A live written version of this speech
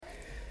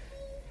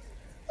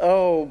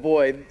Oh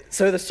boy.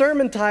 So the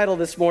sermon title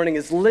this morning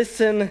is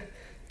Listen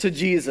to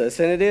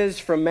Jesus, and it is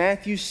from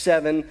Matthew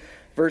 7,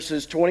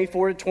 verses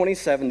 24 to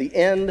 27, the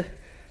end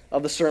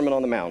of the Sermon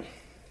on the Mount.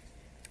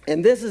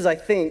 And this is, I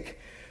think,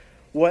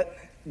 what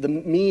the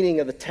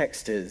meaning of the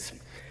text is.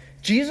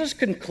 Jesus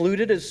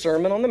concluded his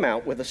Sermon on the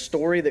Mount with a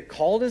story that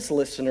called his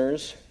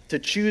listeners to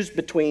choose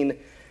between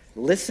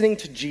listening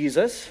to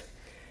Jesus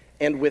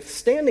and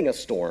withstanding a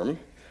storm,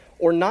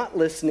 or not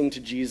listening to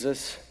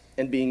Jesus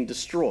and being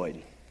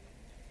destroyed.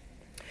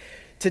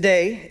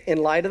 Today, in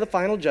light of the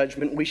final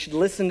judgment, we should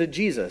listen to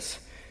Jesus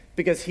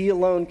because he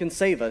alone can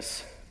save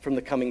us from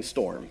the coming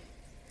storm.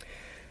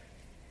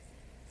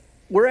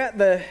 We're at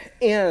the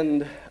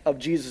end of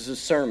Jesus'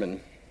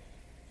 sermon,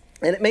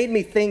 and it made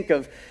me think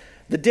of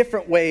the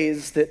different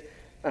ways that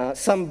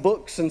some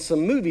books and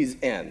some movies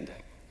end.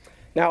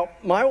 Now,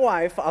 my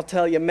wife, I'll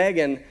tell you,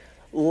 Megan,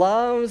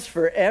 loves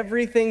for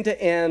everything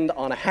to end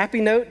on a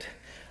happy note,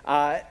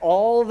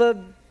 all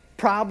the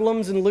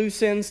problems and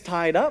loose ends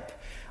tied up.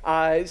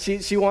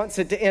 She wants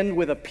it to end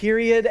with a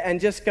period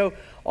and just go,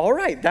 all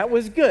right, that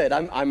was good.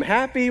 I'm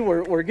happy.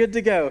 We're good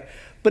to go.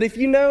 But if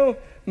you know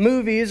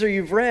movies or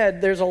you've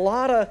read, there's a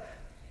lot of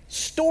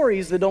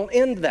stories that don't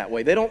end that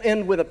way. They don't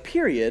end with a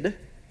period.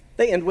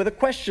 They end with a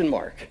question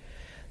mark.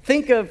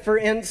 Think of, for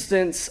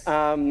instance,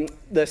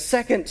 the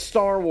second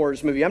Star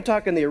Wars movie. I'm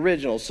talking the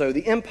original, so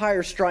The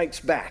Empire Strikes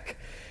Back.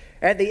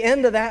 At the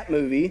end of that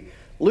movie,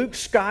 Luke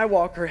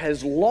Skywalker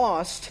has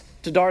lost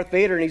to Darth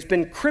Vader, and he's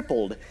been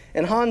crippled.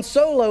 And Han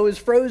Solo is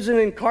frozen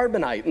in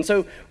carbonite. And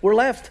so we're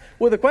left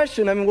with a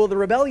question, will the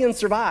rebellion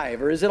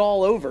survive, or is it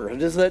all over?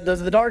 Does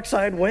the dark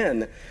side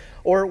win?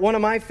 Or one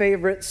of my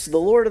favorites, The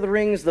Lord of the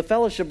Rings, The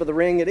Fellowship of the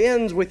Ring, it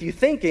ends with you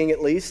thinking,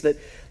 at least, that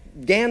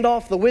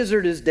Gandalf the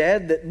Wizard is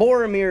dead, that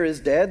Boromir is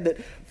dead, that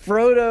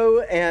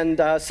Frodo and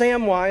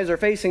Samwise are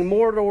facing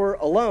Mordor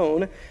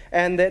alone,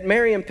 and that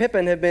Merry and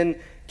Pippin have been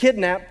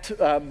kidnapped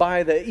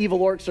by the evil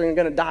orcs and are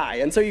going to die.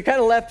 And so you kind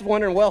of left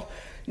wondering, well,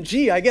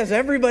 gee, I guess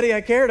everybody I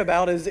cared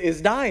about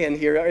is dying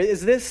here.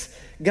 Is this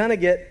gonna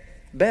get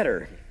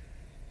better?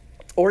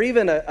 Or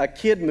even a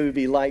kid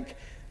movie like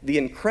The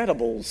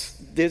Incredibles,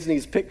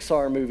 Disney's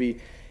Pixar movie,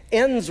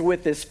 ends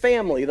with this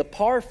family, the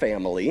Parr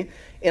family,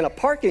 in a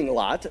parking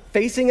lot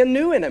facing a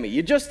new enemy.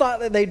 You just thought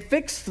that they'd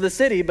fixed the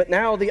city, but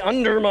now the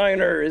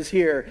Underminer is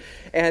here.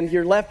 And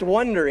you're left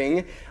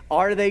wondering,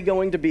 are they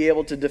going to be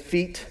able to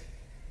defeat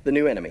the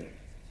new enemy?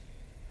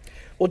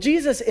 Well,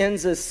 Jesus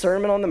ends his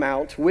Sermon on the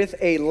Mount with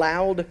a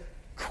loud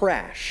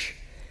crash,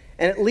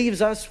 and it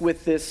leaves us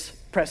with this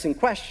pressing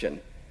question.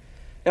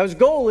 Now, his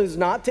goal is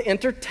not to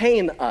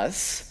entertain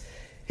us.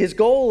 His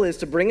goal is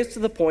to bring us to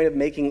the point of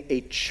making a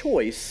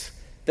choice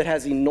that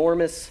has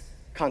enormous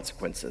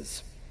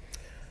consequences.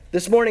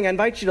 This morning, I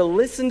invite you to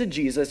listen to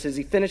Jesus as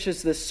he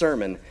finishes this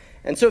sermon.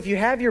 And so if you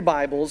have your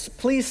Bibles,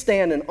 please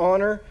stand in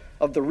honor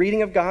of the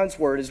reading of God's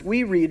word as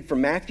we read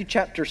from Matthew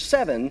chapter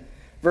 7,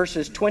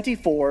 verses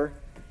 24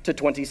 to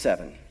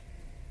 27.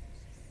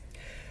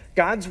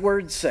 God's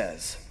word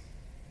says,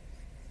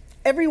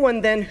 "Everyone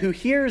then who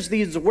hears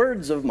these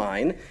words of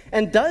mine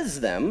and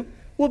does them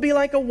will be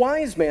like a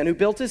wise man who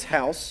built his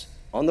house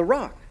on the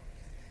rock.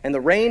 And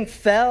the rain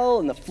fell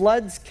and the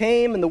floods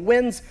came and the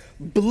winds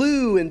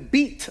blew and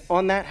beat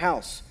on that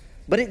house.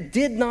 But it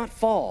did not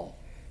fall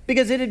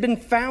because it had been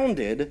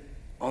founded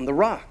on the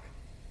rock.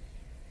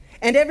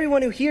 And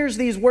everyone who hears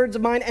these words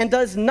of mine and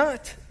does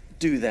not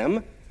do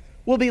them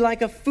will be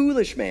like a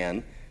foolish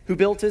man who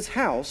built his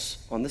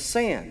house on the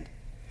sand.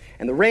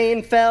 And the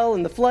rain fell,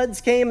 and the floods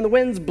came, and the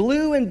winds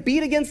blew and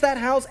beat against that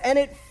house, and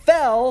it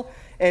fell,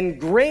 and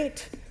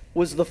great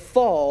was the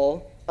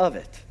fall of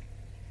it."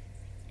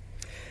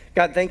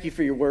 God, thank you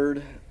for your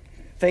word.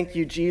 Thank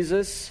you,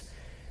 Jesus,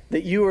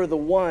 that you are the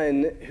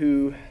one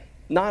who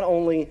not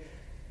only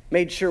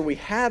made sure we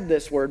have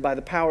this word by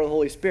the power of the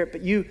Holy Spirit,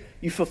 but you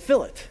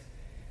fulfill it.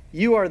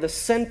 You are the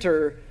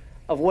center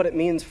of what it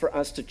means for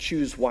us to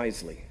choose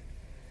wisely.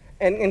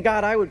 And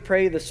God, I would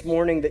pray this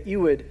morning that you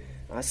would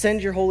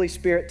send your Holy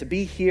Spirit to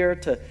be here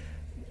to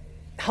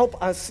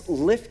help us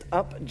lift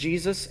up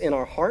Jesus in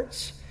our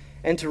hearts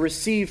and to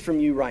receive from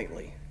you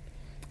rightly.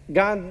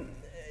 God,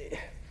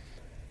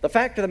 the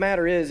fact of the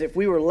matter is, if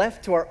we were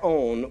left to our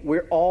own,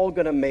 we're all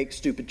going to make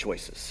stupid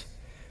choices.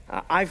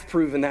 I've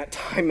proven that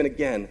time and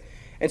again.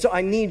 And so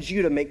I need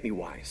you to make me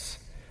wise.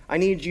 I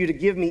need you to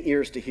give me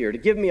ears to hear, to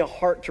give me a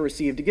heart to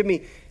receive, to give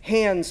me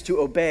hands to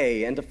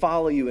obey and to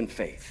follow you in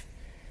faith.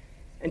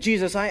 And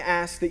Jesus, I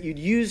ask that you'd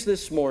use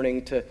this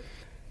morning to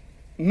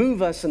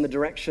move us in the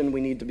direction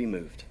we need to be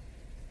moved.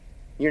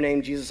 In your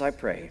name, Jesus, I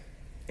pray.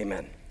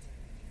 Amen.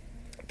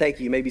 Thank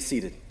you. You may be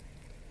seated.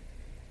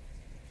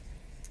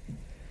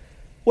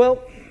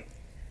 Well,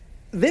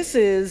 this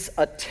is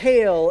a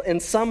tale in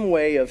some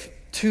way of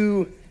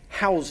two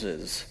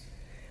houses.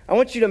 I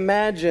want you to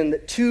imagine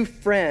that two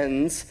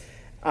friends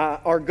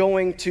are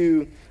going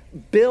to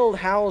build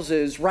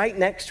houses right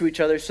next to each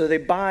other so they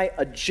buy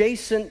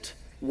adjacent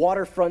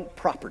waterfront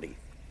property.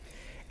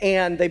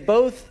 and they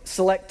both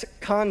select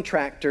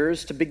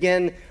contractors to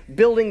begin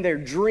building their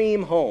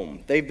dream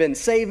home. They've been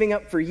saving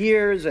up for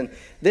years, and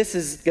this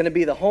is going to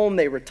be the home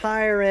they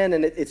retire in,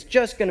 and it's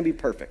just going to be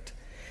perfect.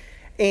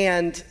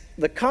 And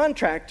the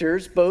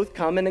contractors both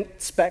come and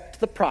inspect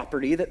the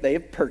property that they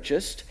have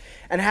purchased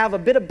and have a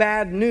bit of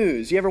bad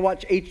news. You ever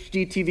watch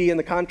HGTV, and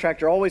the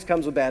contractor always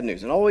comes with bad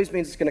news? It always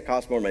means it's going to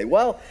cost more money.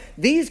 Well,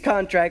 these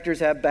contractors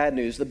have bad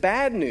news. The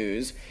bad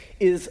news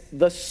is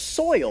the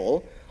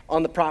soil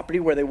on the property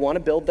where they want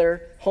to build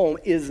their home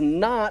is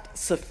not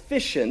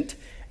sufficient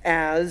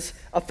as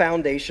a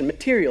foundation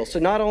material. So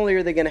not only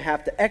are they going to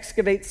have to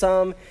excavate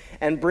some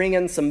and bring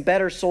in some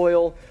better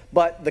soil,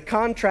 but the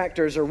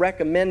contractors are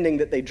recommending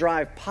that they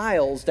drive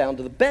piles down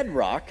to the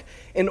bedrock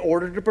in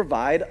order to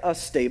provide a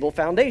stable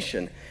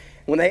foundation.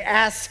 When they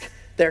ask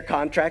their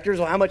contractors,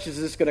 well, how much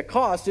is this going to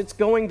cost? It's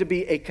going to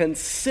be a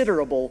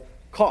considerable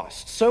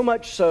cost. So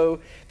much so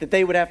that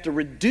they would have to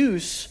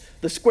reduce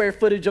the square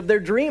footage of their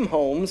dream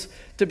homes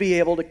to be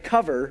able to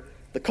cover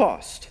the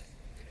cost.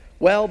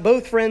 Well,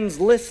 both friends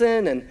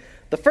listen, and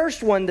the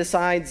first one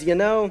decides,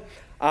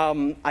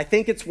 I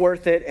think it's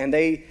worth it, and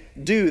they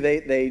do.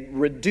 They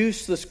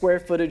reduce the square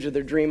footage of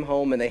their dream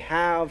home, and they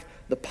have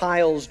the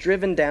piles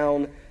driven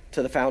down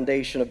to the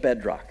foundation of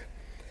bedrock.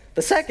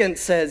 The second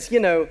says,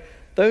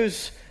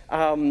 those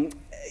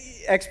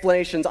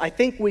explanations, I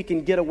think we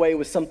can get away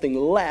with something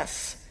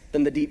less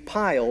than the deep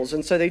piles.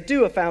 And so they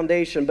do a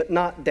foundation, but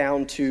not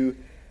down to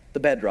the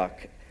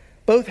bedrock.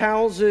 Both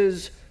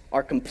houses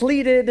are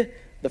completed.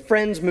 The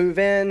friends move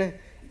in.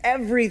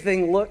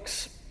 Everything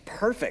looks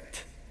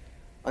perfect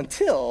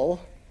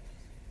until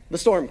the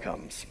storm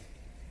comes.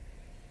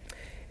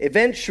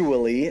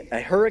 Eventually, a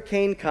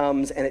hurricane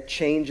comes and it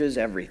changes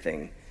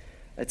everything.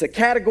 It's a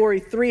Category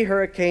 3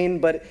 hurricane,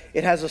 but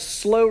it has a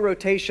slow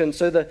rotation,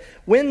 so the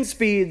wind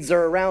speeds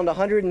are around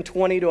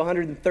 120 to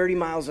 130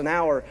 miles an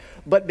hour.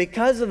 But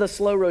because of the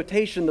slow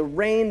rotation, the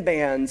rain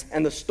bands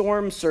and the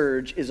storm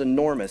surge is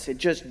enormous. It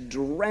just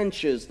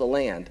drenches the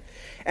land.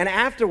 And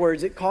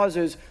afterwards, it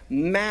causes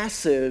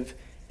massive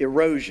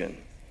erosion.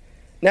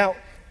 Now,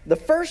 the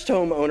first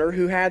homeowner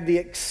who had the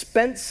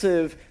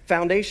expensive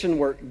foundation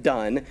work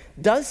done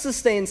does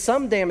sustain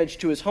some damage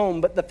to his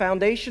home, but the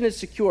foundation is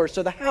secure,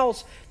 so the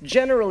house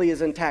generally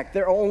is intact.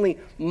 There are only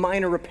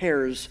minor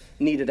repairs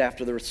needed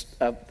after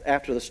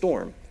the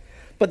storm.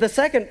 But the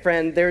second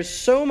friend, there's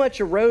so much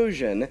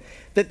erosion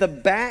that the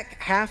back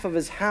half of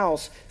his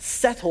house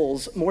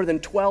settles more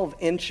than 12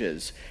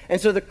 inches. And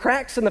so the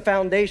cracks in the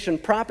foundation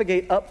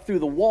propagate up through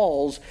the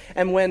walls,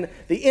 and when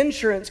the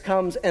insurance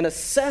comes and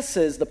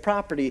assesses the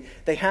property,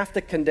 they have to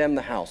condemn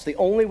the house. The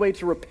only way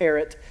to repair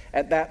it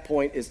at that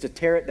point is to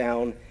tear it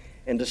down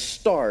and to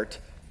start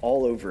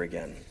all over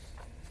again.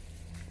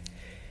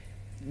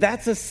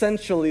 That's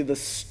essentially the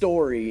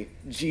story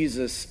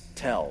Jesus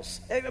tells.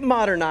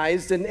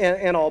 Modernized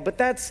and all, but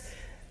that's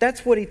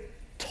what he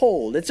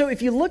told. And so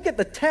if you look at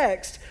the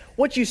text,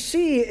 what you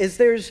see is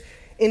there's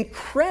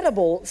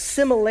incredible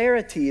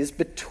similarities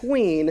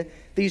between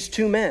these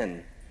two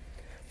men.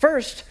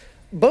 First,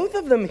 both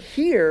of them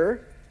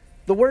hear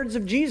the words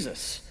of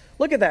Jesus.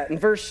 Look at that in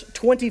verse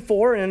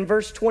 24 and in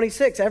verse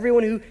 26.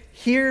 Everyone who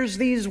hears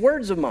these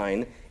words of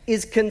mine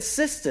is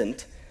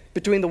consistent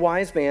between the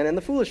wise man and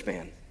the foolish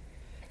man.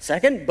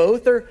 Second,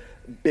 both are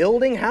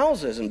building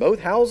houses, and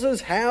both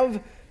houses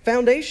have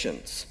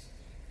foundations.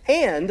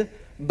 And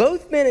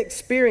both men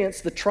experience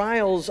the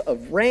trials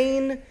of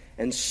rain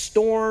and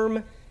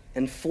storm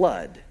and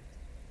flood.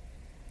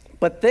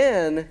 But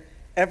then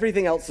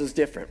everything else is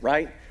different,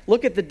 right?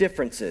 Look at the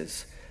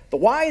differences. The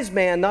wise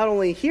man not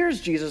only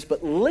hears Jesus,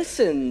 but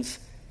listens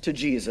to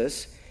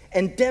Jesus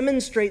and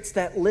demonstrates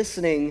that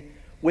listening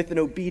with an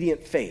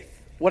obedient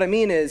faith. What I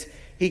mean is,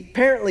 he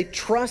apparently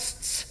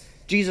trusts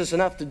Jesus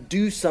enough to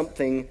do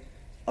something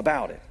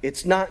about it.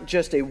 It's not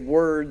just a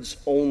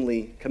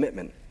words-only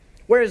commitment.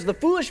 Whereas the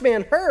foolish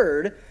man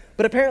heard,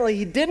 but apparently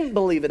he didn't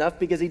believe enough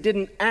because he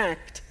didn't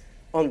act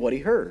on what he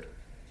heard.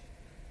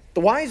 The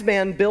wise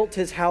man built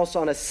his house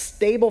on a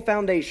stable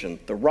foundation,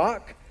 the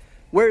rock,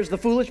 whereas the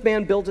foolish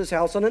man built his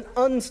house on an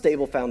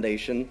unstable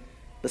foundation,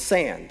 the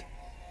sand.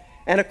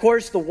 And of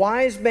course, the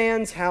wise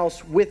man's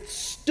house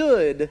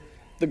withstood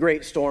the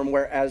great storm,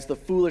 whereas the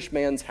foolish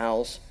man's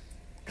house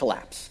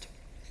collapsed.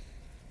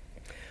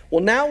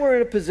 Well, now we're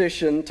in a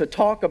position to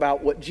talk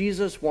about what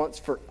Jesus wants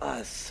for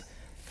us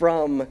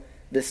from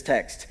this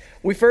text.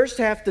 We first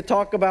have to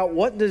talk about,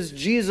 what does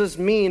Jesus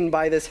mean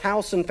by this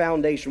house and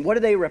foundation? What do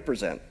they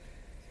represent?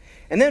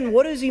 And then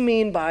what does he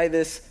mean by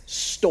this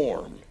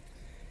storm?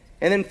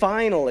 And then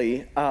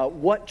finally,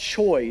 what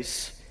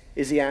choice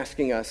is he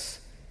asking us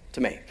to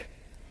make?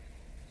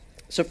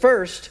 So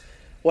first,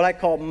 what I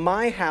call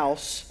my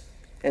house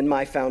and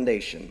my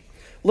foundation.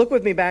 Look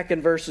with me back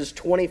in verses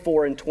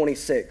 24 and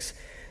 26.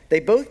 They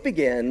both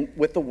begin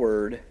with the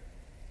word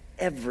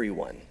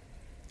everyone.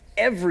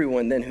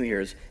 Everyone then who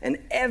hears, and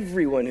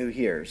everyone who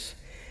hears.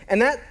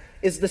 And that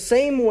is the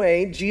same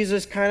way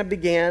Jesus kind of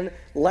began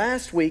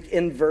last week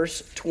in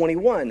verse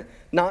 21.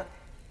 Not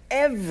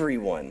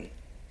everyone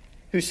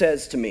who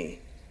says to me,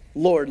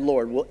 Lord,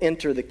 Lord, will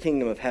enter the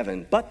kingdom of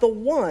heaven, but the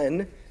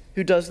one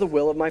who does the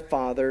will of my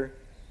Father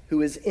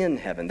who is in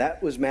heaven.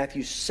 That was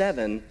Matthew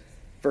 7,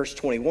 verse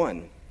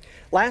 21.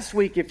 Last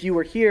week, if you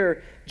were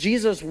here,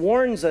 Jesus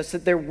warns us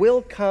that there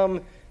will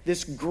come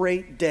this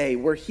great day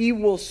where he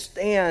will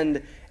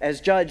stand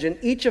as judge, and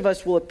each of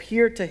us will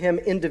appear to him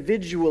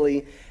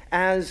individually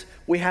as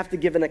we have to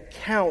give an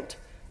account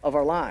of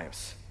our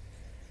lives.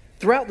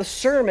 Throughout the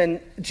sermon,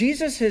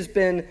 Jesus has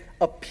been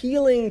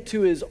appealing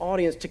to his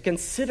audience to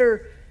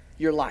consider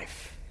your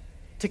life,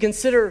 to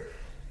consider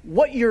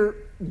what you're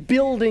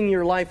building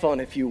your life on,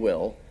 if you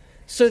will,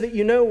 so that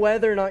you know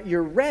whether or not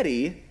you're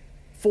ready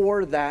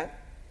for that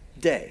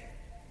day.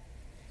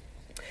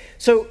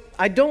 So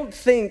I don't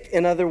think,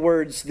 in other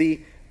words,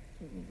 the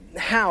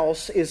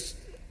house is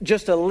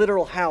just a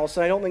literal house,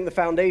 and I don't think the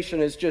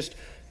foundation is just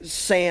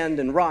sand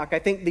and rock. I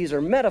think these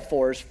are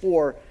metaphors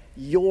for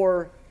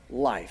your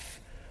life.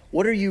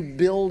 What are you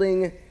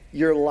building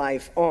your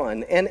life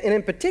on? And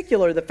in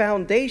particular, the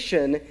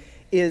foundation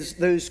is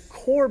those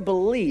core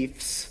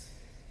beliefs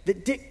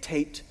that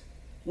dictate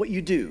what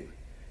you do. You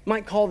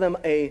might call them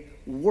a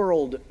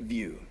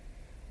worldview.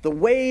 The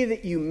way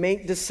that you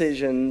make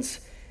decisions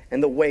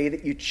and the way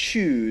that you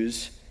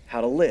choose how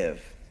to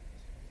live.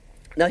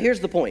 Now, here's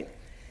the point.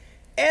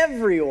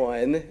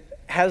 Everyone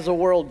has a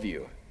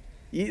worldview.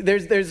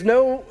 There's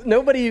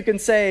nobody you can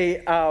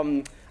say,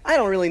 I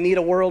don't really need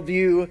a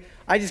worldview.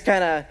 I just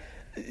kind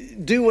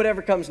of do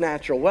whatever comes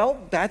natural.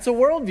 Well, that's a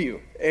worldview.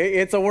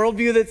 It's a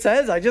worldview that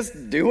says, I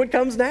just do what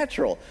comes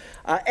natural.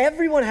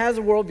 Everyone has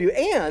a worldview,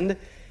 and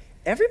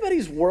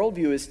everybody's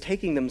worldview is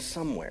taking them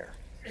somewhere.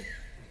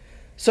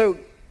 So,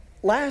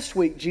 last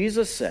week,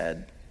 Jesus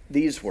said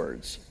these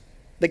words,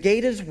 "The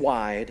gate is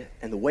wide,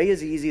 and the way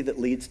is easy that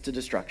leads to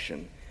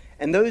destruction,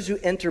 and those who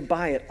enter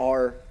by it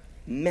are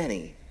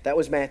many." That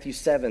was Matthew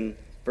 7,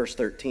 verse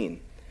 13.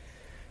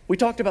 We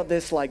talked about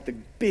this like the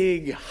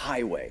big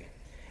highway.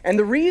 And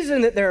the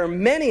reason that there are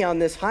many on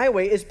this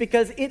highway is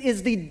because it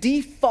is the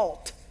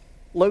default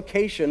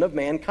location of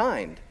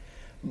mankind.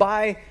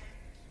 By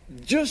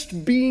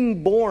just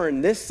being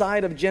born this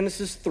side of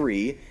Genesis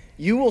 3,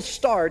 you will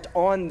start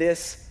on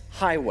this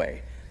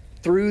highway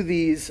through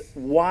these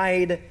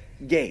wide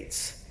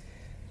gates.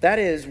 That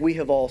is, we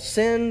have all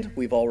sinned,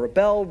 we've all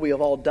rebelled, we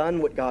have all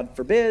done what God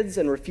forbids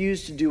and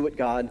refused to do what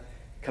God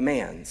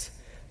commands.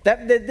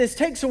 This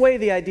takes away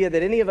the idea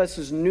that any of us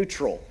is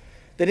neutral,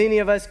 that any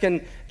of us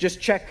can just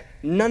check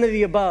none of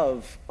the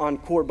above on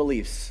core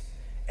beliefs.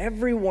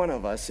 Every one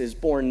of us is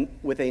born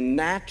with a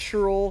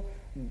natural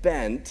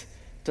bent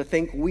to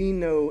think we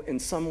know in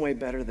some way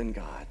better than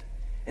God.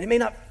 And it may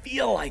not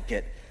feel like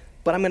it,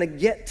 but I'm going to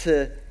get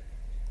to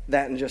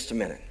that in just a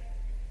minute.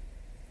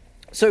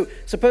 So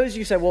suppose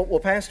you say, well,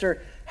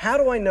 Pastor, how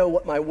do I know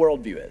what my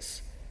worldview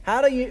is?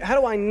 How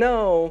do I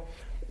know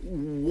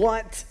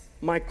what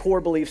my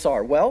core beliefs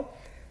are? Well,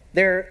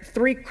 there are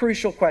three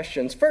crucial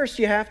questions. First,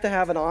 you have to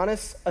have an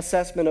honest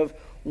assessment of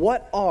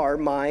what are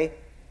my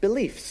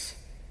beliefs.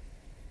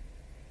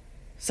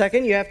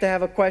 Second, you have to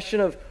have a question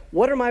of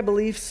what are my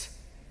beliefs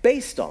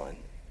based on?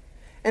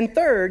 And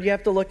third, you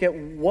have to look at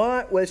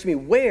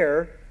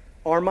where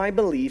are my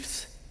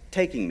beliefs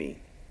taking me?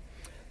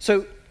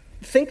 So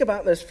think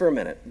about this for a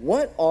minute.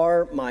 What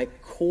are my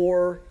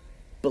core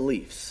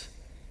beliefs?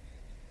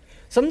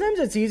 Sometimes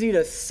it's easy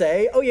to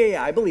say, oh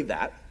yeah, I believe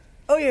that.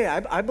 Oh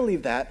yeah, I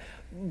believe that.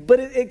 But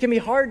it can be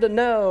hard to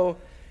know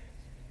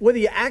whether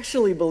you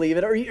actually believe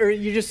it or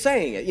you're just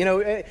saying it. You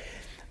know,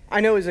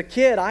 I know as a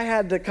kid, I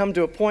had to come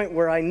to a point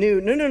where I knew,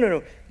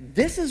 no.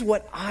 This is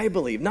what I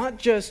believe, not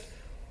just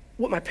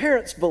what my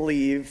parents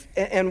believe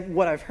and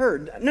what I've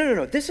heard.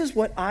 No. This is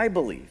what I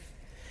believe.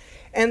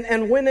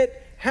 And when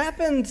it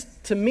happened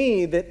to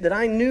me that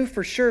I knew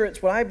for sure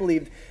it's what I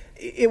believed,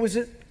 it was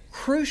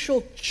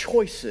crucial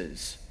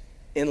choices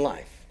in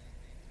life.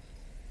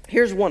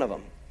 Here's one of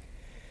them.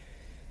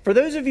 For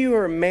those of you who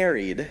are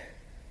married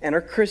and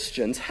are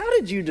Christians, how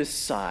did you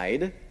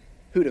decide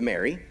who to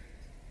marry?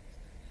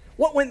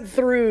 What went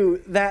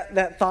through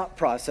that thought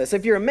process?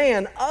 If you're a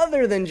man,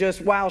 other than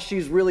just, wow,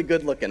 she's really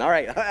good looking. All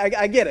right,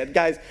 I get it,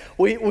 guys.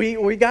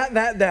 We got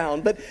that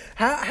down. But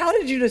how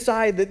did you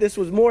decide that this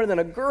was more than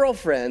a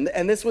girlfriend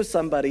and this was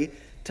somebody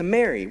to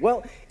marry?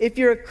 Well, if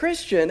you're a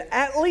Christian,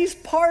 at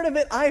least part of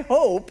it, I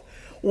hope,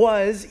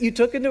 was you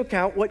took into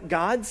account what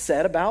God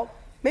said about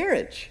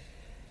marriage,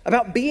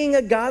 about being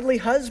a godly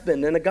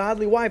husband and a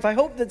godly wife. I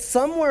hope that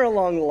somewhere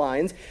along the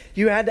lines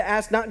you had to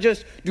ask not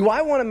just, do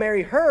I want to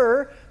marry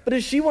her, but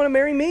does she want to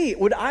marry me?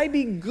 Would I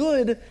be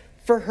good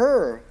for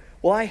her?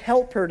 Will I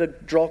help her to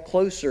draw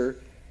closer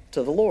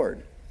to the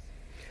Lord?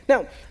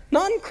 Now,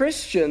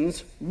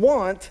 non-Christians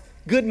want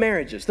good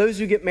marriages, those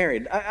who get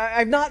married.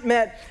 I've not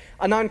met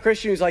a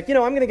non-Christian who's like, I'm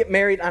going to get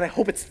married and I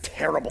hope it's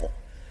terrible.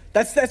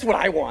 That's what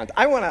I want.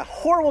 I want a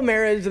horrible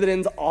marriage that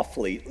ends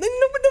awfully.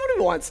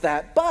 Nobody wants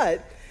that.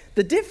 But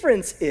the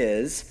difference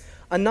is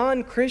a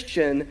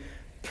non-Christian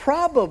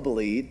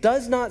probably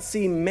does not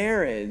see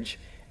marriage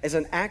as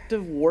an act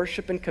of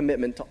worship and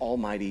commitment to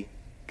Almighty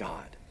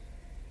God.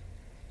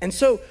 And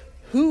so,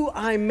 who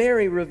I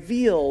marry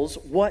reveals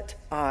what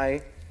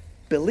I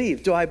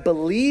believe. Do I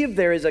believe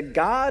there is a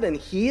God and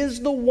he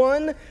is the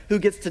one who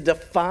gets to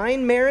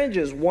define marriage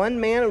as one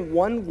man and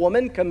one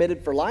woman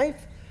committed for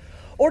life?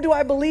 Or do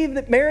I believe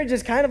that marriage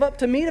is kind of up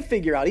to me to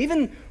figure out,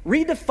 even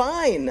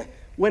redefine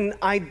when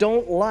I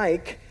don't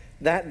like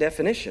that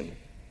definition?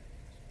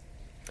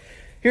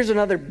 Here's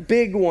another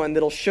big one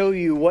that'll show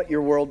you what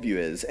your worldview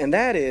is, and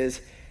that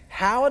is,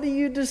 how do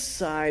you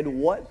decide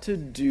what to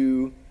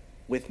do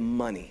with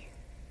money?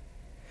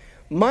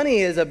 Money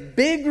is a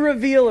big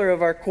revealer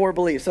of our core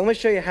beliefs. So let me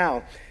show you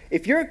how.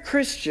 If you're a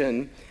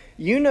Christian,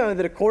 you know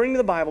that according to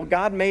the Bible,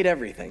 God made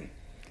everything.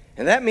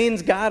 And that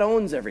means God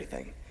owns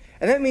everything.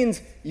 And that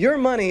means your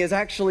money is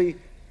actually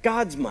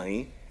God's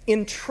money,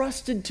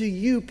 entrusted to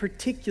you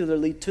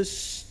particularly to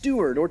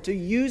steward or to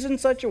use in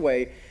such a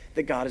way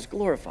that God is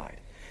glorified.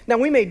 Now,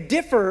 we may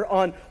differ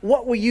on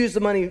what we use the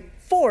money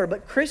for,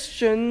 but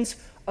Christians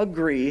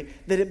agree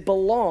that it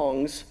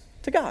belongs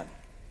to God.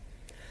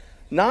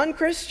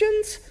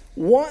 Non-Christians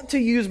want to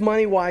use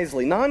money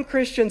wisely.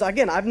 Non-Christians,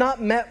 again, I've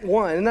not met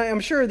one, and I'm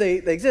sure they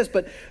exist,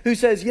 but who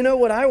says, you know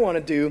what I want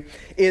to do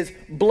is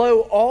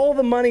blow all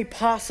the money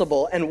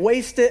possible and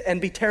waste it and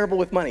be terrible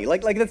with money.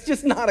 Like that's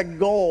just not a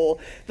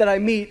goal that I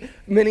meet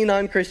many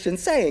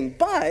non-Christians saying.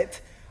 But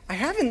I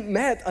haven't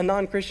met a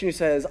non-Christian who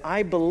says,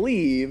 I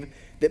believe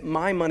that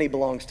my money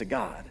belongs to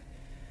God.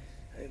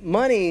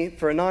 Money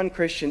for a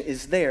non-Christian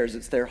is theirs.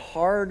 It's their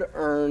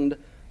hard-earned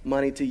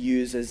money to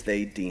use as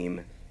they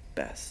deem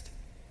best.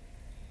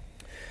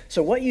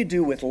 So what you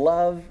do with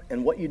love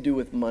and what you do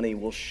with money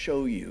will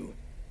show you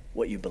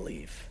what you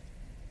believe.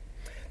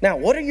 Now,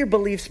 what are your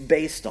beliefs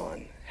based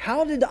on?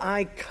 How did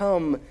I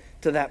come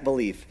to that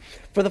belief?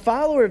 For the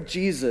follower of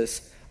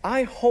Jesus,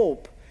 I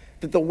hope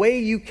that the way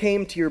you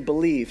came to your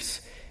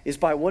beliefs is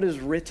by what is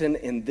written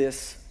in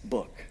this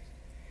book.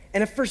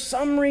 And if for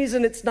some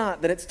reason it's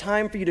not, then it's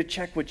time for you to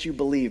check what you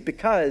believe,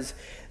 because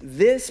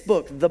this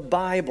book, the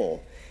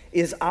Bible,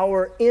 is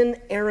our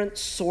inerrant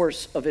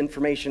source of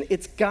information.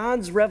 It's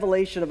God's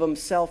revelation of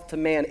himself to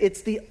man.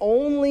 It's the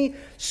only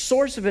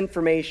source of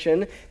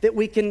information that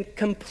we can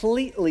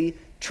completely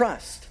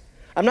trust.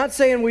 I'm not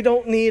saying we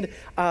don't need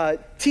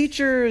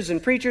teachers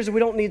and preachers and we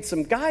don't need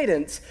some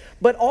guidance,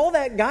 but all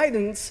that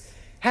guidance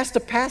has to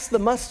pass the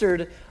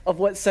mustard of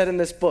what's said in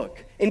this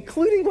book,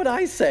 including what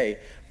I say.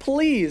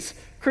 Please,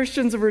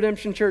 Christians of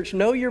Redemption Church,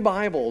 know your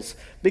Bibles,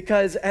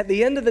 because at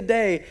the end of the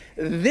day,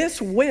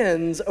 this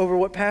wins over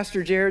what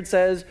Pastor Jared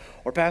says,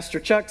 or Pastor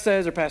Chuck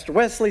says, or Pastor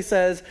Wesley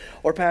says,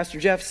 or Pastor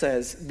Jeff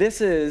says. This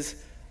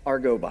is our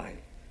go-by.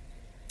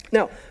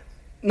 Now,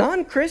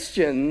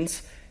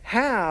 non-Christians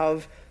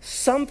have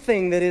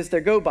something that is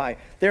their go-by.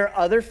 There are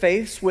other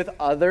faiths with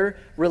other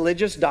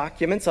religious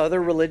documents,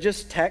 other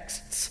religious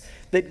texts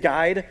that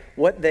guide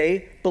what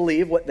they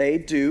believe, what they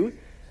do.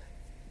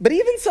 But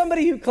even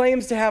somebody who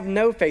claims to have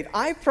no faith,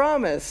 I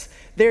promise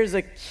there's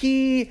a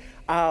key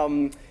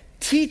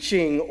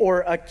teaching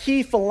or a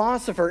key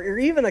philosopher or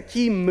even a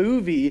key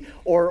movie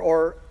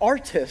or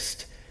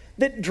artist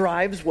that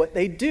drives what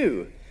they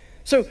do.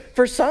 So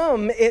for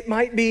some, it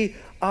might be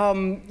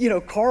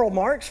Karl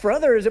Marx. For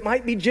others, it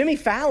might be Jimmy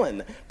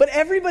Fallon. But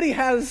everybody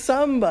has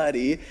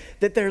somebody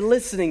that they're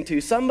listening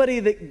to, somebody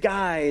that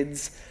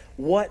guides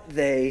what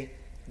they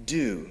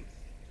do.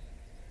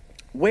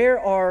 Where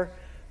are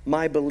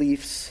my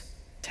beliefs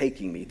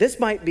taking me? This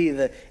might be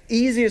the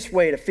easiest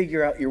way to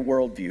figure out your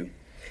worldview.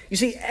 You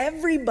see,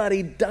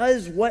 everybody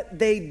does what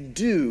they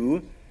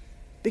do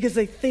because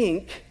they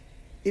think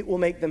it will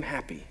make them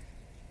happy.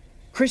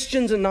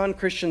 Christians and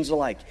non-Christians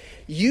alike.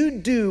 You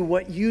do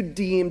what you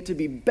deem to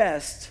be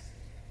best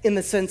in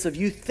the sense of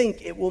you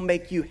think it will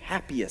make you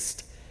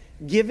happiest,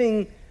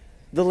 giving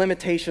the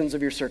limitations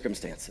of your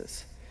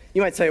circumstances.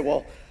 You might say,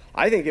 well,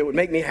 I think it would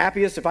make me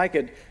happiest if I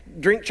could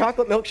drink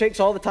chocolate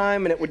milkshakes all the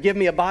time and it would give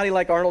me a body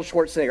like Arnold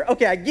Schwarzenegger.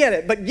 Okay, I get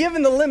it, but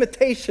given the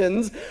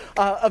limitations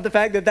of the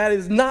fact that that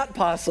is not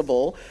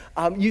possible,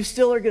 you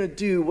still are going to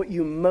do what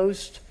you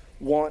most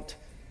want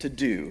to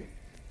do,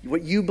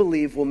 what you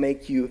believe will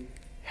make you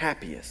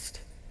happiest.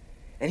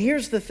 And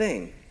here's the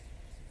thing.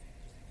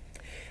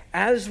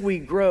 As we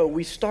grow,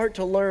 we start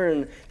to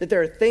learn that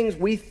there are things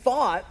we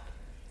thought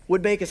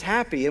would make us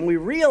happy, and we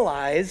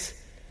realize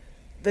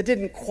that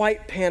didn't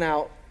quite pan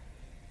out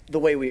the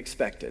way we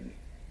expected.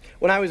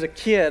 When I was a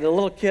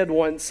little kid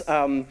once,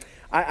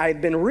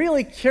 I'd been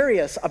really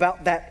curious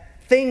about that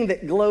thing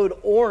that glowed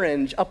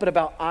orange up at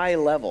about eye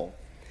level.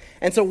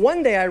 And so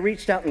one day I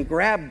reached out and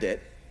grabbed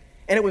it,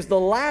 and it was the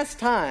last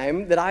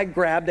time that I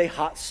grabbed a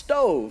hot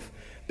stove,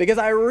 because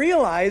I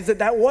realized that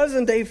that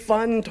wasn't a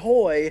fun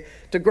toy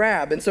to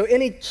grab. And so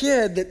any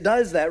kid that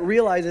does that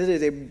realizes it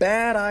is a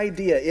bad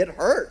idea. It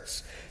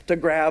hurts to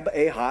grab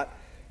a hot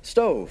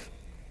stove.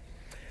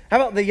 How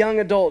about the young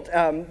adult?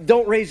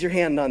 Don't raise your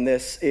hand on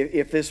this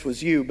if this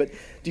was you, but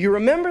do you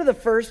remember the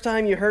first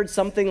time you heard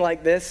something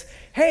like this?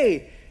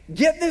 Hey,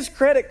 get this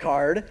credit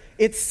card.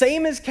 It's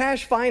same as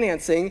cash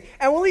financing,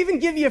 and we'll even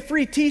give you a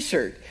free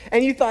t-shirt.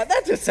 And you thought,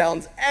 that just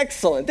sounds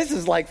excellent. This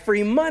is like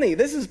free money.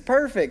 This is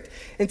perfect.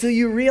 Until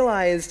you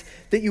realized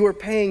that you were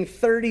paying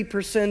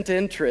 30%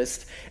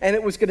 interest, and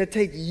it was going to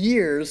take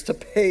years to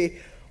pay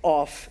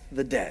off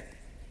the debt.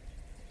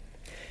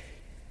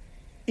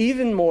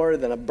 Even more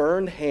than a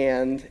burned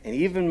hand and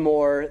even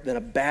more than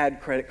a bad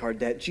credit card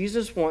debt,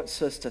 Jesus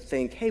wants us to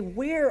think, hey,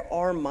 where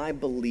are my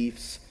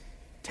beliefs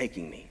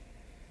taking me?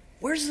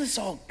 Where's this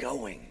all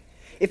going?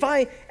 If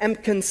I am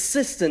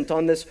consistent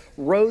on this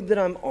road that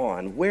I'm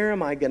on, where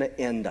am I going to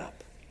end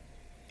up?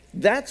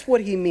 That's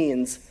what he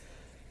means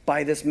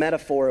by this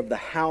metaphor of the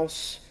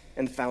house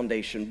and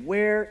foundation.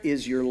 Where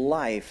is your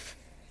life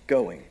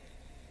going?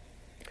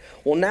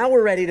 Well, now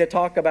we're ready to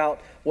talk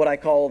about what I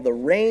call the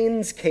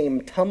rains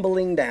came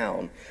tumbling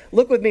down.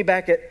 Look with me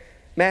back at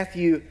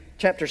Matthew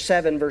chapter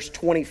 7, verse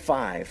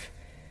 25.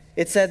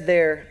 It said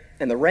there,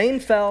 and the rain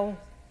fell,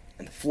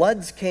 and the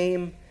floods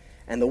came,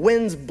 and the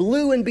winds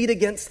blew and beat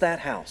against that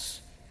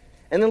house.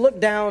 And then look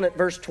down at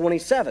verse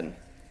 27.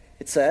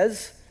 It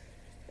says,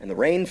 and the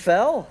rain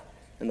fell,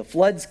 and the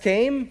floods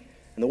came,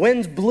 and the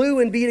winds blew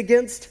and beat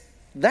against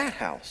that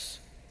house.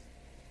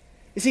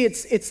 You see,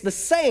 it's the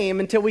same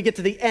until we get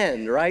to the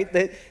end, right?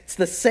 It's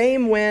the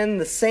same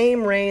wind, the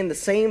same rain, the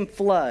same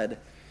flood.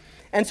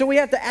 And so we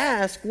have to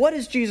ask, what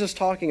is Jesus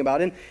talking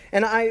about?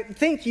 And I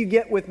think you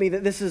get with me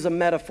that this is a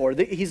metaphor.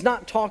 He's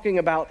not talking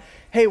about,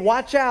 hey,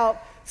 watch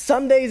out,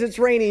 some days it's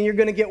raining and you're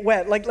going to get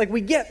wet. Like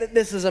we get that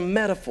this is a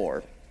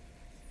metaphor.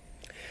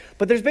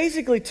 But there's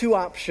basically two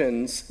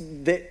options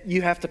that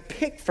you have to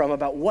pick from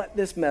about what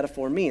this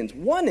metaphor means.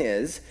 One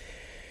is,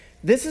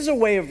 this is a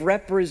way of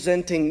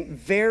representing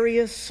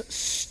various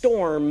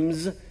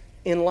storms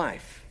in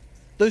life.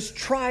 Those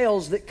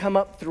trials that come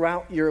up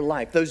throughout your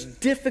life, those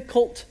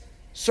difficult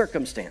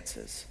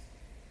circumstances.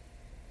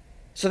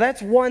 So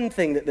that's one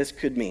thing that this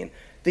could mean.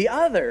 The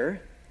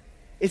other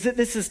is that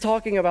this is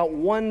talking about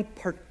one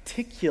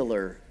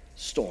particular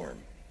storm.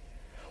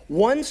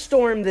 One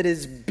storm that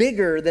is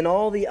bigger than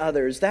all the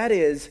others. That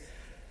is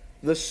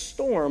the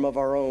storm of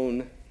our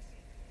own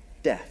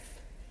death.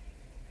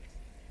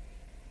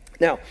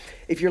 Now,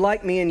 if you're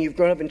like me and you've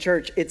grown up in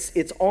church,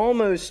 it's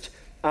almost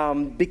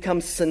become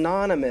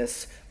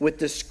synonymous with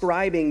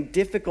describing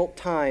difficult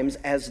times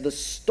as the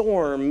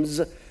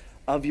storms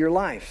of your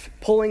life,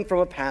 pulling from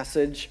a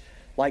passage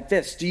like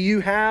this. Do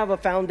you have a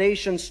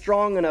foundation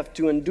strong enough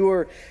to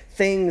endure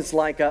things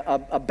like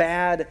a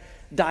bad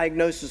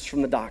diagnosis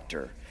from the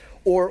doctor,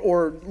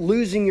 or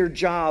losing your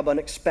job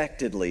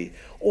unexpectedly,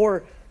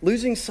 or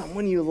losing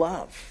someone you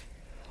love?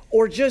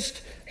 Or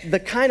just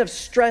the kind of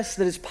stress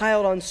that is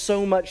piled on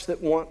so much that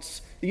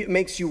it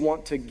makes you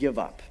want to give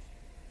up.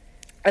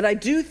 And I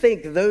do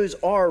think those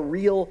are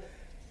real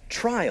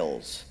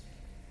trials.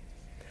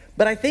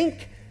 But I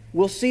think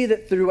we'll see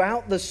that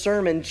throughout the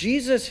sermon,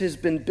 Jesus has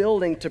been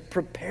building to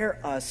prepare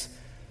us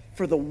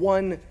for the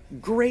one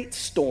great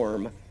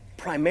storm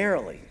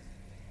primarily.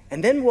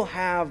 And then we'll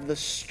have the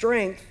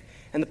strength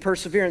and the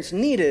perseverance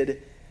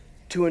needed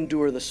to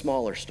endure the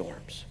smaller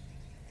storms.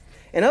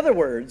 In other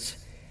words,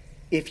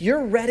 if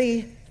you're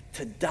ready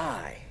to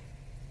die,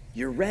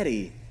 you're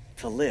ready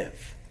to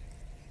live.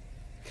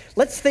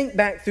 Let's think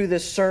back through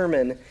this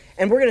sermon,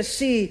 and we're going to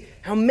see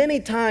how many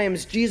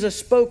times Jesus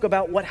spoke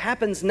about what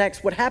happens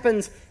next, what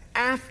happens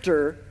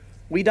after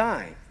we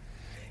die.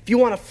 If you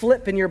want to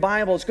flip in your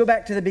Bibles, go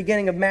back to the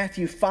beginning of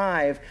Matthew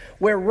 5,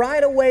 where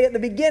right away at the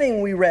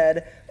beginning we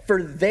read,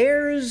 "For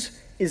theirs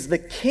is the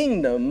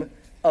kingdom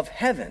of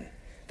heaven."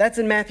 That's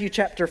in Matthew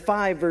chapter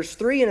 5, verse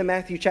 3, and in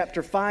Matthew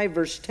chapter 5,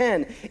 verse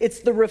 10. It's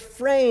the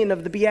refrain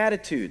of the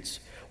Beatitudes.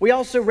 We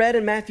also read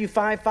in Matthew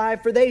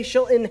 5:5, "For they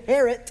shall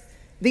inherit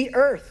the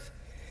earth."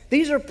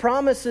 These are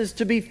promises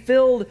to be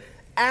filled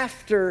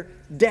after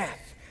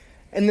death,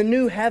 and the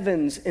new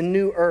heavens and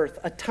new earth,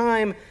 a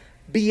time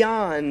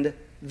beyond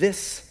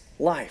this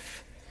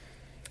life.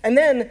 And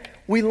then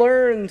we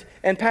learned,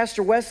 and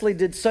Pastor Wesley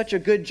did such a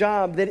good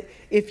job, that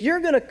if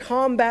you're going to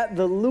combat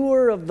the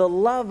lure of the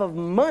love of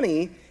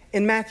money,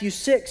 in Matthew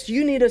 6,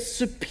 you need a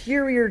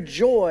superior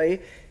joy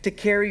to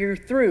carry you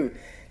through.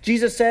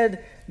 Jesus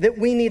said that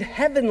we need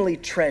heavenly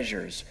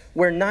treasures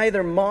where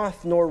neither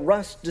moth nor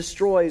rust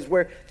destroys,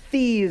 where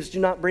thieves do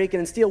not break in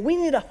and steal. We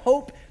need a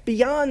hope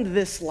beyond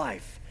this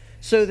life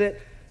so that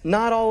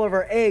not all of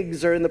our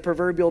eggs are in the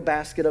proverbial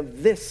basket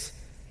of this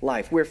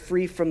life. We're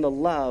free from the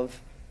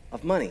love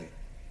of money.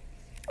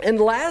 And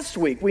last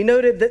week, we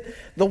noted that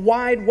the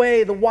wide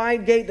way, the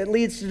wide gate that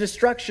leads to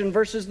destruction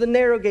versus the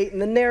narrow gate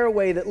and the narrow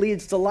way that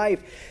leads to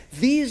life.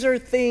 These are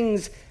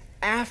things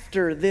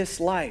after this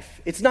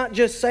life. It's not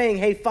just saying,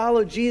 hey,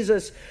 follow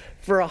Jesus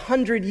for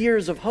 100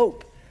 years of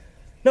hope.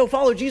 No,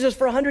 follow Jesus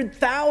for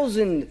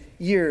 100,000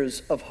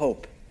 years of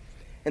hope.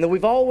 And that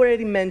we've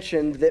already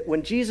mentioned that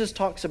when Jesus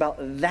talks about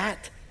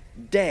that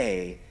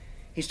day,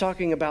 he's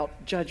talking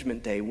about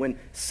Judgment Day, when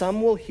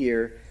some will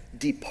hear,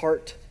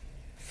 "Depart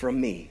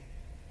from me."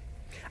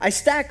 I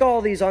stack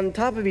all these on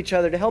top of each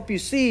other to help you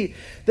see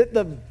that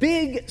the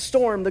big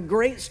storm, the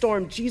great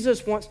storm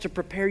Jesus wants to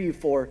prepare you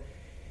for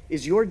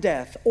is your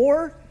death,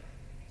 or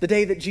the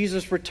day that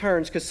Jesus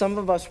returns, because some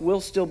of us will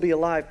still be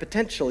alive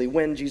potentially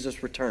when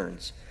Jesus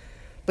returns.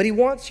 But he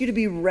wants you to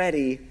be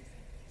ready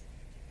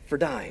for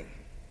dying.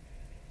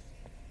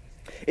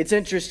 It's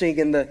interesting,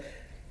 in the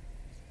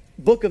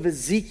book of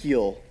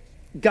Ezekiel,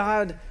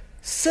 God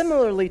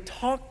similarly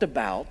talked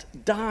about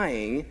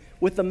dying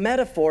with the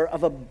metaphor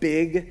of a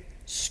big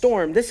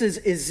storm. This is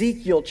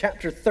Ezekiel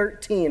chapter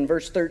 13,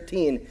 verse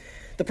 13.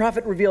 The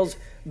prophet reveals,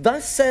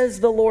 "Thus says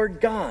the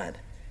Lord God,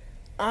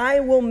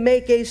 I will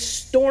make a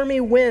stormy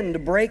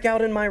wind break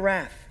out in my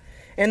wrath,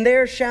 and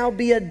there shall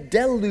be a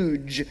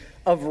deluge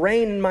of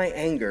rain in my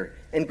anger,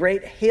 and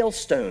great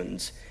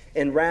hailstones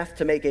in wrath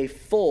to make a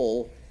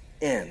full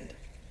end."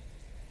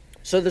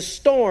 So the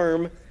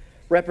storm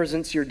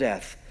represents your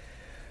death.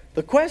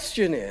 The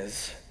question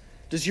is,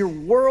 does your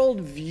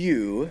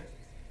worldview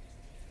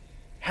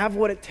have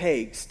what it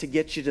takes to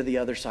get you to the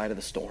other side of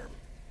the storm?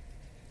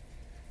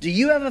 Do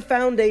you have a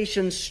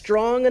foundation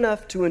strong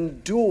enough to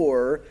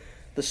endure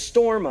the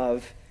storm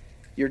of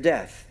your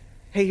death?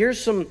 Hey,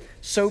 here's some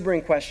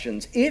sobering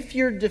questions. If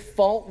your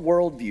default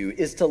worldview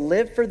is to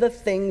live for the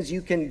things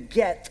you can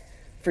get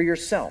for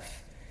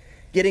yourself,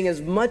 getting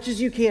as much as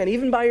you can,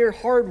 even by your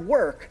hard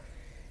work,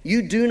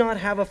 you do not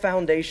have a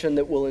foundation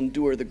that will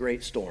endure the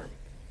great storm.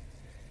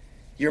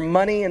 Your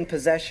money and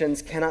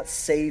possessions cannot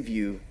save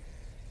you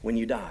when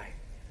you die.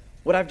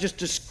 What I've just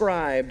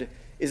described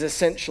is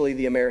essentially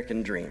the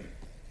American dream.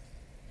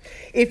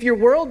 If your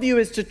worldview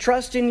is to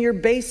trust in your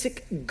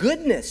basic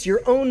goodness,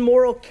 your own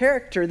moral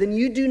character, then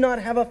you do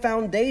not have a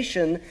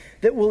foundation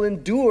that will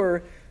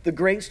endure the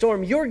great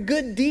storm. Your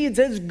good deeds,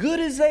 as good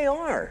as they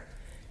are,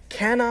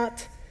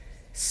 cannot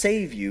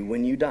save you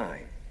when you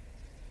die.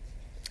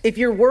 If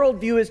your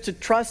worldview is to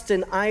trust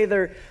in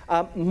either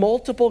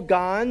multiple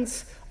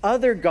gods,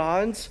 other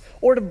gods,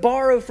 or to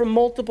borrow from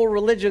multiple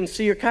religions,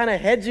 so you're kind of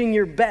hedging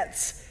your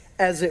bets,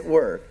 as it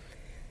were,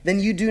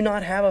 then you do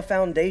not have a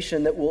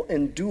foundation that will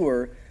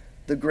endure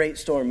the great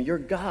storm. Your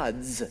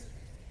gods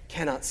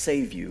cannot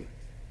save you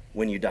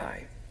when you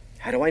die.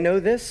 How do I know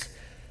this?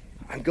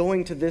 I'm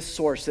going to this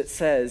source that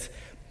says,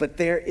 "But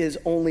there is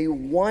only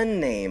one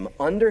name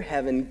under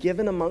heaven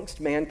given amongst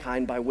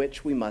mankind by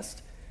which we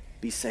must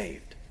be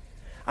saved."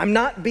 I'm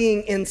not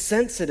being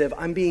insensitive.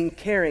 I'm being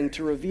caring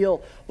to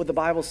reveal what the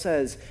Bible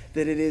says,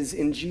 that it is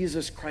in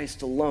Jesus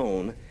Christ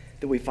alone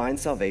that we find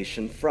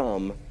salvation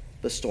from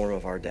the storm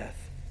of our death.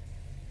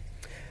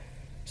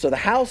 So the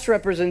house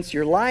represents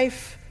your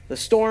life. The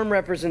storm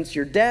represents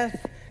your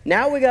death.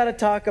 Now we got to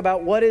talk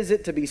about what is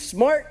it to be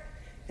smart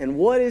and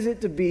what is it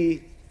to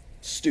be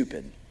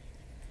stupid.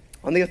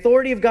 On the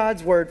authority of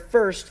God's word,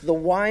 first, the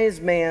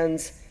wise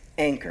man's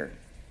anchor.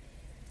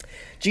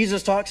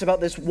 Jesus talks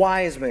about this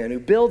wise man who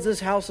builds his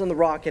house on the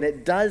rock and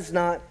it does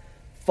not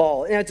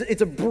fall. And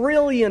it's a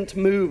brilliant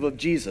move of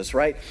Jesus,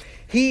 right?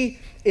 He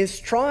is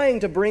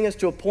trying to bring us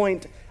to a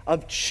point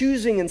of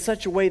choosing in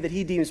such a way that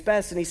he deems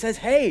best. And he says,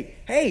 hey,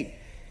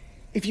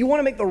 if you want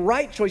to make the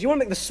right choice, you want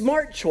to make the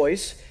smart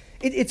choice,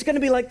 it's going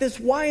to be like this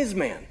wise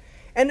man.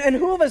 And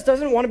who of us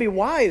doesn't want to be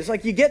wise?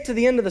 Like, you get to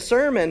the end of the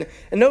sermon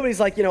and nobody's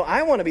like,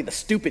 I want to be the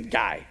stupid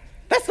guy.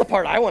 That's the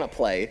part I want to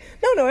play.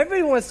 No,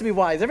 everybody wants to be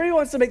wise. Everybody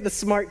wants to make the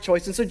smart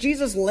choice. And so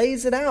Jesus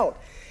lays it out.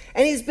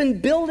 And he's been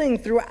building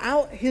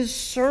throughout his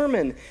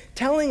sermon,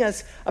 telling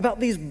us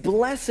about these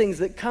blessings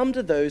that come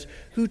to those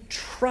who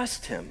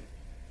trust him,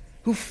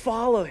 who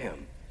follow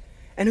him,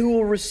 and who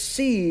will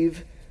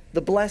receive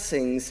the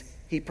blessings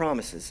he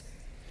promises.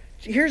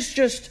 Here's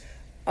just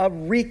a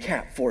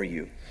recap for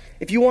you.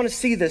 If you want to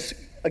see this,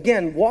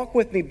 again, walk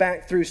with me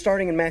back through,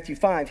 starting in Matthew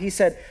 5. He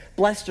said,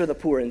 "Blessed are the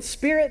poor in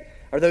spirit,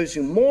 are those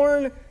who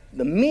mourn,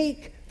 the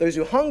meek, those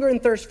who hunger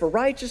and thirst for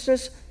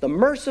righteousness, the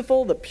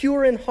merciful, the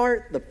pure in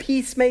heart, the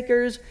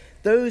peacemakers,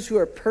 those who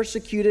are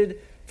persecuted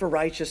for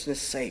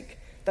righteousness' sake."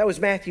 That was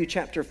Matthew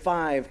chapter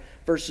 5,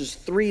 verses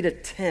 3 to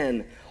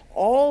 10.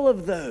 All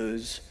of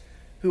those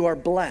who are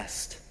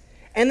blessed.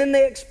 And then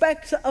they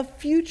expect a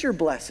future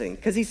blessing,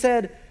 because he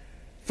said,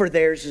 "For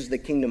theirs is the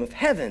kingdom of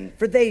heaven,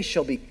 for they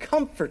shall be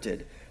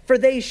comforted. For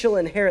they shall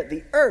inherit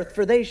the earth,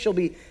 for they shall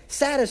be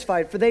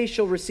satisfied, for they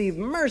shall receive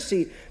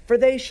mercy, for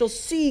they shall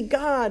see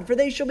God, for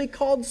they shall be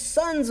called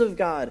sons of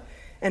God,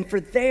 and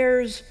for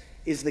theirs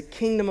is the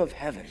kingdom of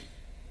heaven."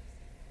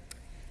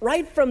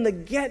 Right from the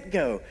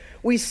get-go,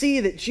 we see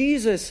that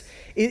Jesus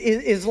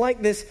is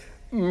like this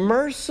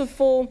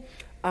merciful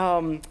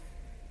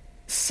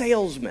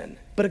salesman,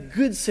 but a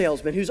good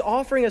salesman who's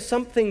offering us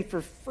something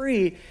for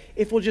free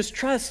if we'll just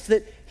trust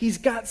that he's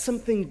got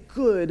something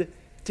good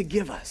to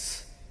give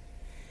us.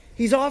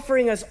 He's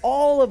offering us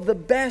all of the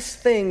best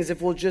things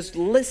if we'll just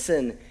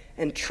listen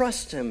and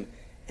trust him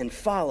and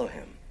follow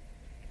him.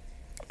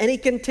 And he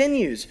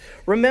continues.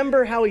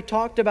 Remember how he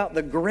talked about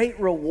the great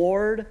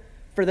reward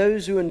for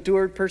those who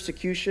endured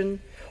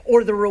persecution,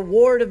 or the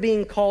reward of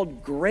being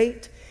called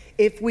great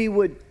if we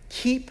would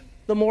keep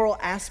the moral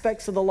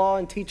aspects of the law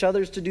and teach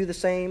others to do the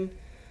same?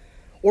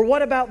 Or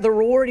what about the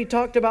reward he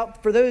talked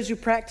about for those who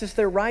practice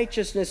their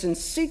righteousness in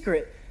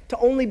secret to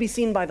only be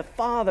seen by the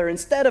Father,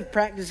 instead of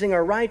practicing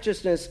our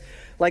righteousness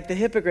like the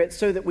hypocrites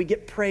so that we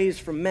get praise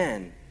from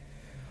men?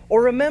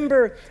 Or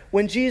remember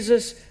when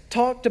Jesus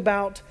talked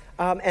about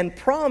and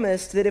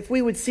promised that if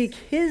we would seek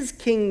his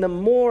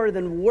kingdom more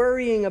than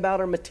worrying about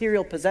our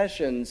material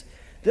possessions,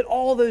 that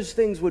all those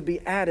things would be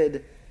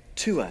added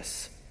to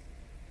us.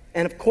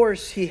 And of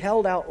course, he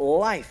held out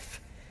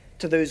life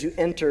to those who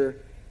enter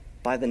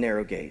by the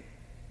narrow gate.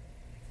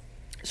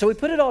 So we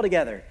put it all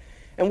together.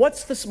 And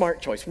what's the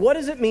smart choice? What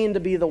does it mean to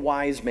be the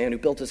wise man who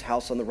built his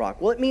house on the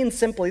rock? Well, it means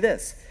simply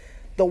this.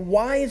 The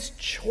wise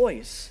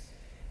choice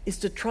is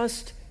to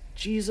trust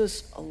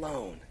Jesus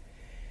alone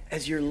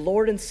as your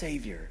Lord and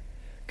Savior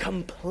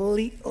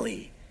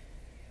completely,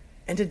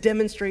 and to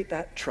demonstrate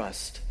that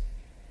trust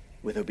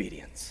with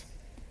obedience.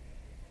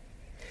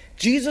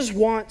 Jesus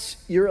wants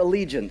your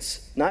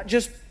allegiance, not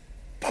just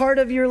part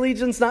of your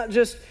allegiance, not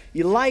just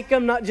you like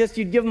him, not just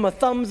you give him a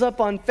thumbs up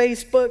on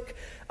Facebook.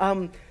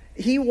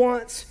 He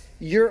wants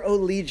your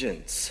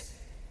allegiance.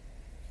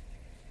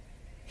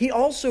 He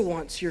also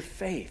wants your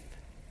faith.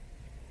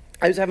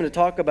 I was having to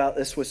talk about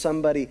this with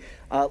somebody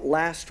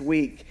last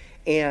week,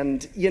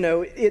 and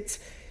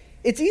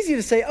it's easy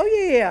to say, oh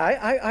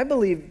yeah, I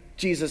believe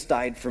Jesus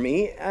died for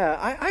me.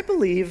 I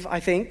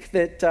think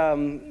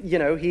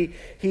that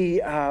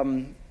he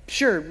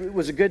sure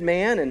was a good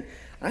man, and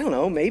I don't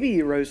know, maybe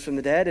he rose from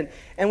the dead,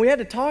 and we had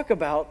to talk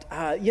about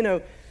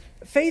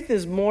faith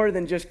is more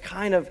than just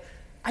kind of,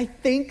 I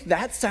think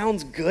that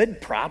sounds good,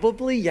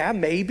 probably, yeah,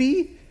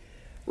 maybe,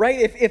 right?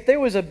 If there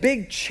was a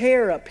big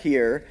chair up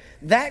here,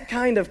 that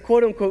kind of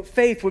quote-unquote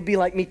faith would be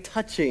like me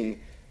touching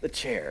the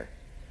chair.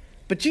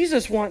 But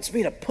Jesus wants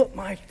me to put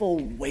my full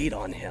weight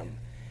on him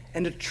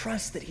and to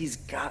trust that he's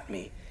got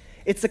me.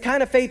 It's the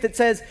kind of faith that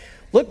says,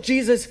 look,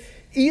 Jesus,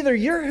 either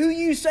you're who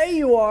you say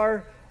you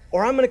are,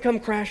 or I'm going to come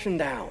crashing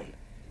down.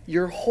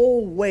 Your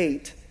whole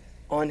weight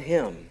on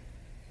him.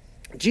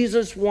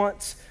 Jesus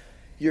wants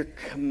your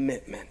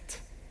commitment.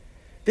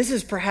 This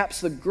is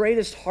perhaps the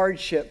greatest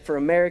hardship for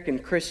American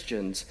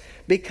Christians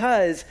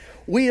because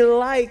we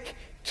like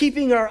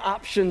keeping our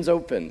options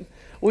open.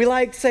 We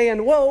like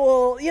saying,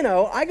 well,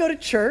 I go to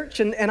church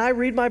and I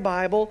read my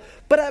Bible,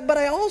 but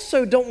I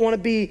also don't want to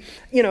be,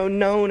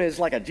 known as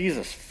like a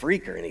Jesus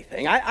freak or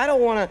anything. I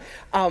don't want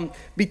to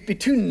be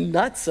too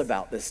nuts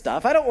about this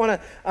stuff. I don't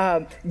want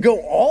to go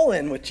all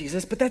in with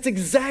Jesus, but that's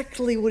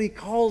exactly what he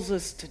calls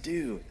us to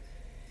do.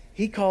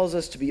 He calls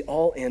us to be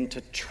all in,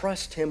 to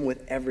trust him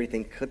with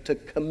everything, to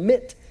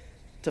commit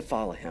to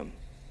follow him.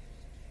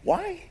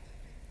 Why?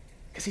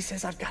 Because he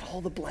says, I've got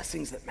all the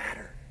blessings that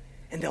matter.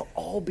 And they'll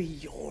all be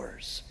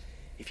yours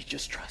if you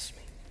just trust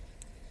me.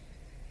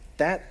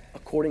 That,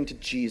 according to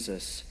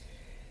Jesus,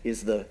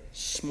 is the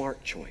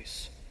smart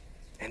choice.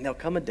 And there'll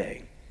come a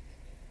day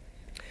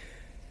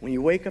when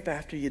you wake up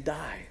after you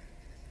die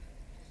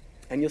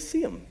and you'll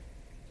see him.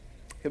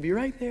 He'll be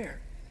right there.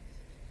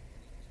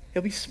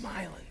 He'll be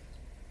smiling.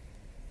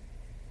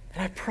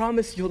 And I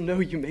promise you'll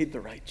know you made the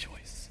right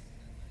choice.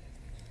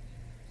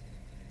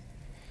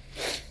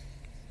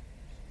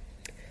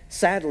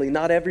 Sadly,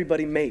 not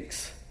everybody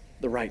makes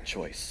the right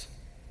choice.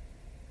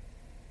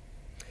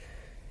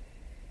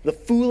 The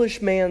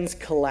foolish man's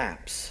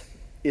collapse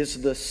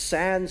is the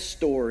sad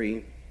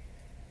story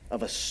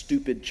of a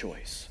stupid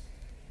choice.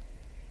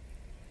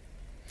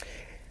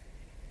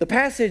 The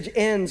passage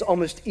ends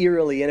almost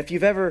eerily, and if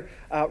you've ever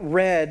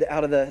read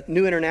out of the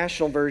New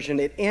International Version,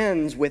 it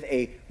ends with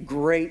a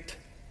great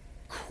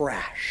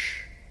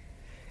crash.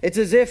 It's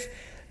as if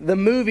the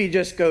movie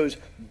just goes,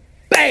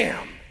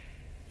 bam,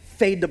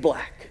 fade to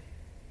black.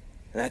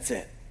 And that's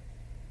it.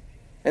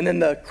 And then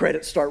the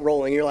credits start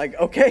rolling. You're like,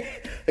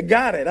 okay, I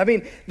got it. I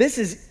mean, this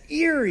is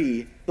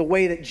eerie, the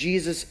way that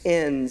Jesus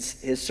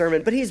ends his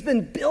sermon. But he's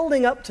been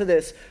building up to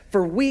this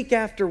for week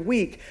after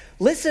week.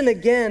 Listen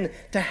again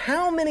to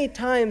how many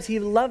times he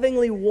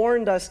lovingly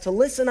warned us to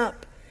listen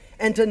up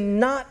and to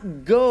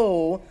not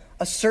go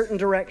a certain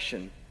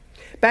direction.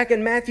 Back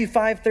in Matthew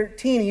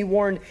 5:13, he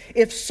warned,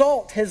 if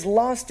salt has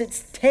lost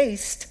its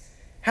taste,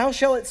 how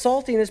shall its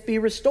saltiness be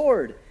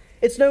restored?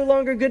 It's no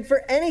longer good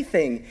for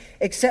anything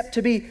except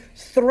to be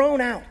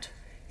thrown out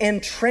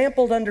and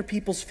trampled under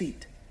people's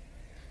feet.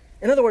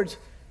 In other words,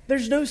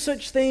 there's no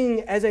such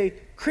thing as a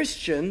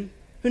Christian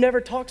who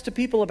never talks to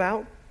people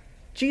about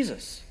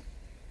Jesus.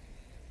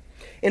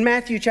 In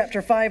Matthew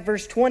chapter 5,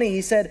 verse 20,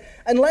 he said,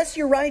 unless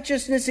your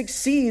righteousness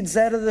exceeds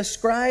that of the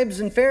scribes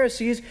and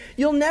Pharisees,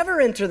 you'll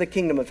never enter the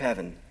kingdom of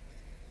heaven.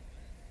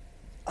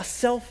 A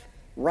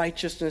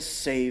self-righteousness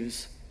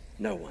saves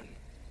no one.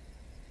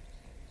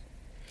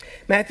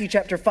 Matthew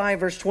chapter 5,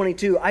 verse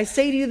 22, I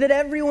say to you that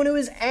everyone who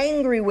is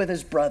angry with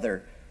his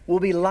brother will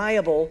be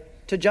liable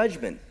to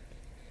judgment.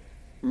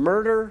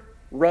 Murder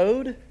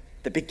road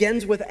that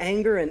begins with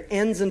anger and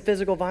ends in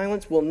physical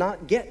violence will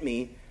not get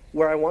me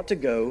where I want to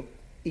go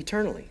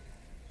eternally.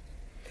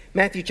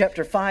 Matthew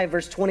chapter 5,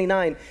 verse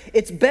 29,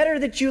 it's better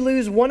that you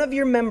lose one of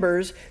your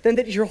members than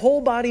that your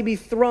whole body be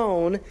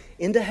thrown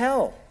into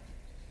hell.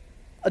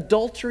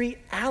 Adultery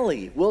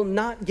alley will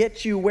not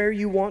get you where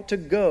you want to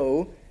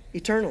go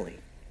eternally.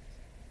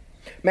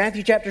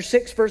 Matthew chapter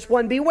 6, verse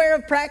 1, beware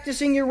of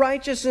practicing your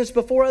righteousness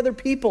before other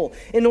people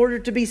in order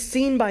to be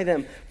seen by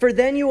them, for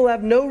then you will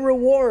have no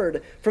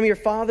reward from your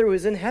Father who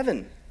is in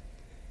heaven.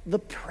 The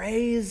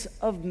praise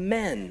of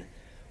men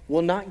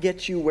will not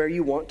get you where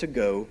you want to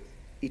go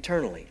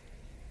eternally.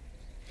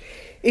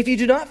 If you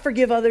do not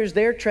forgive others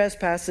their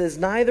trespasses,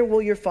 neither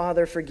will your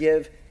Father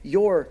forgive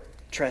your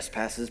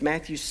trespasses.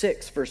 Matthew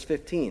 6, verse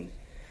 15.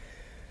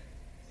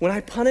 When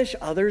I punish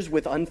others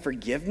with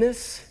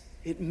unforgiveness,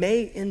 it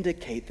may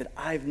indicate that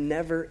I've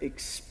never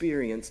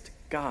experienced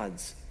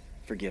God's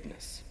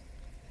forgiveness.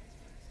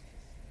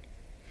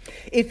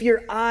 If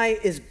your eye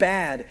is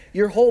bad,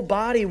 your whole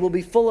body will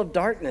be full of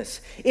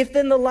darkness. If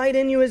then the light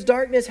in you is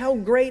darkness, how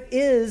great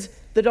is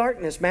the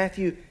darkness?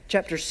 Matthew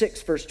chapter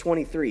 6, verse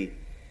 23.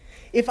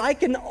 If I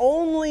can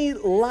only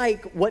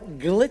like what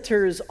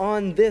glitters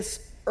on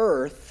this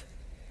earth,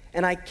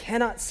 and I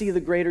cannot see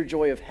the greater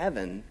joy of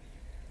heaven,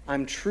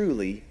 I'm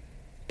truly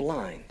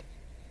blind.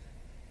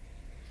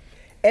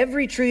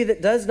 Every tree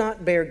that does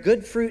not bear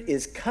good fruit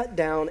is cut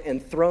down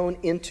and thrown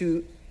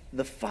into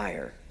the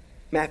fire.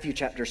 Matthew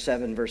chapter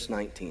 7, verse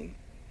 19.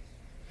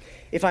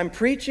 If I'm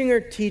preaching or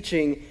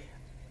teaching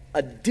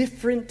a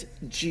different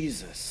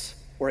Jesus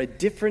or a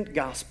different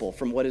gospel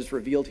from what is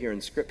revealed here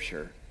in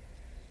Scripture,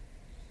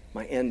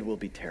 my end will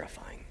be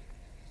terrifying.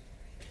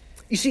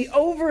 You see,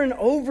 over and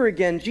over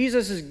again,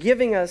 Jesus is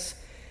giving us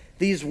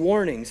these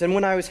warnings. And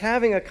when I was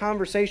having a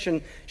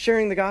conversation,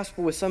 sharing the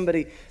gospel with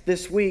somebody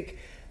this week,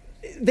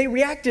 they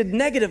reacted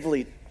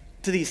negatively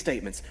to these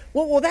statements.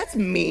 Well, that's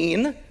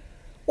mean.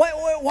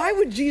 Why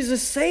would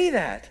Jesus say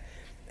that?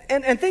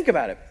 And think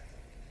about it.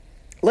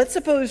 Let's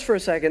suppose for a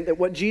second that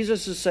what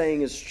Jesus is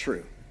saying is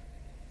true.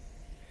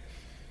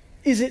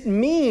 Is it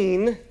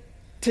mean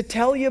to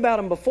tell you about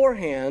him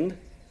beforehand,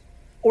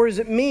 or is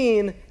it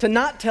mean to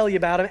not tell you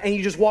about him and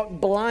you just walk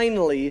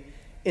blindly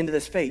into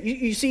this fate?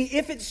 You see,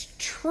 if it's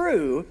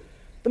true,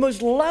 the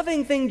most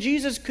loving thing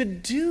Jesus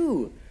could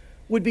do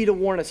would be to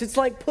warn us. It's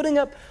like putting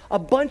up a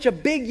bunch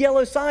of big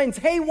yellow signs.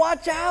 Hey,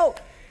 watch out.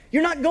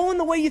 You're not going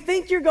the way you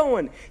think you're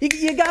going.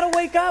 You got to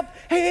wake up.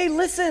 Hey,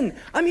 listen,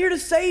 I'm here to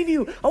save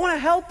you. I want to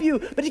help you,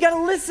 but you got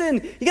to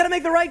listen. You got to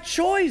make the right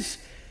choice.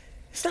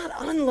 It's not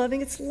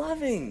unloving, it's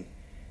loving.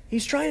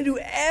 He's trying to do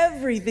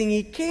everything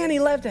he can. He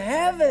left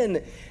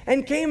heaven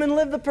and came and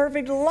lived the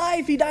perfect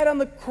life. He died on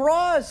the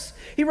cross.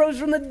 He rose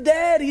from the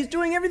dead. He's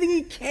doing everything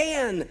he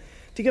can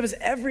to give us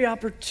every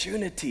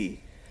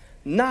opportunity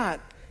not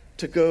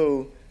to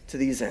go to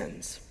these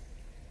ends.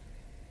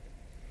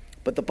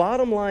 But the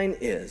bottom line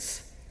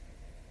is,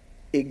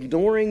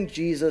 ignoring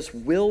Jesus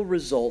will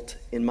result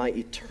in my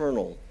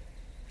eternal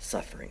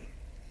suffering.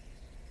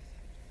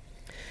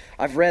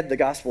 I've read the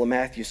Gospel of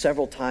Matthew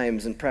several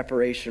times in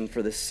preparation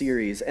for this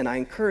series, and I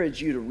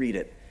encourage you to read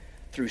it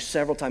through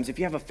several times. If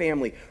you have a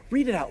family,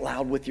 read it out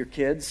loud with your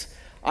kids.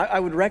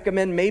 I would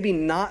recommend maybe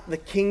not the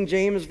King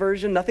James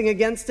Version, nothing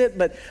against it,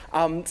 but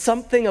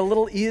something a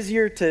little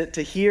easier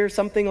to hear,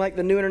 something like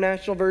the New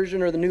International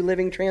Version or the New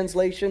Living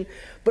Translation.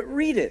 But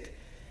read it.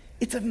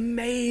 It's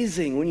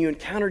amazing when you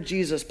encounter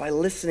Jesus by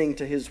listening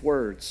to his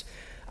words.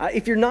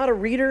 If you're not a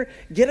reader,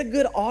 get a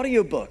good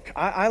audiobook.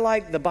 I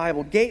like the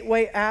Bible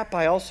Gateway app.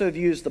 I also have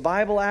used the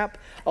Bible app.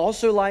 I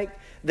also like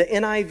the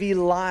NIV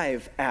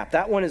Live app.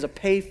 That one is a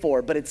pay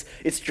for, but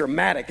it's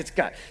dramatic. It's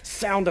got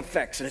sound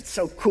effects, and it's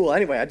so cool.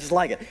 Anyway, I just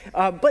like it.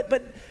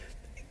 But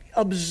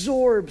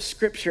absorb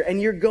Scripture,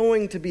 and you're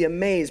going to be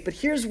amazed. But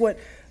here's what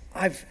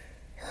I've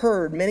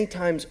heard many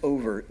times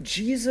over.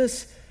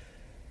 Jesus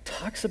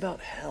talks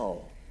about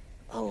hell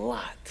a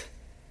lot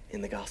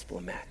in the Gospel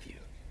of Matthew.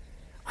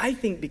 I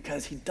think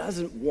because he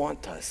doesn't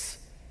want us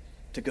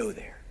to go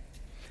there.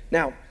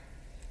 Now,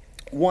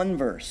 one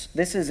verse.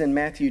 This is in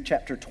Matthew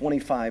chapter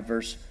 25,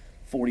 verse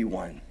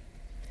 41.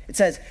 It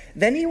says,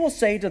 "Then he will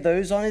say to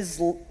those on his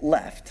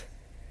left,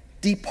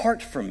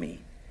 'Depart from me,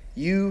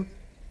 you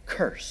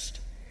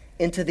cursed,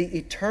 into the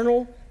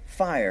eternal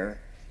fire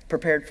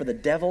prepared for the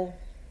devil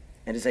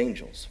and his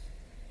angels.'"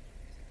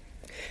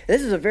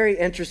 This is a very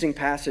interesting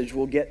passage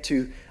we'll get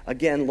to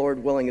again,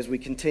 Lord willing, as we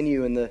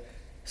continue in the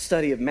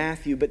study of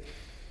Matthew. But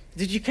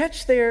did you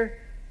catch there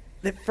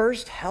that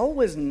first, hell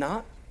was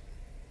not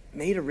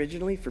made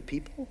originally for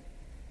people?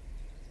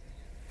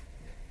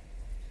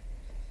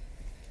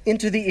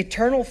 Into the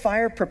eternal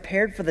fire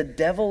prepared for the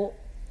devil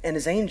and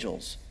his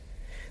angels.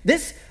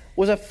 This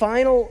was a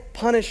final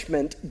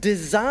punishment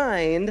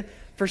designed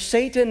for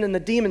Satan and the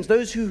demons,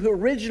 those who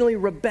originally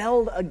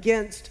rebelled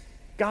against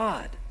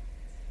God.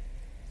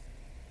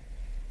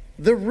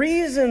 The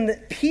reason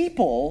that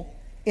people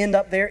end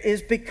up there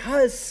is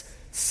because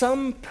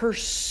some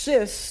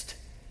persist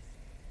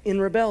in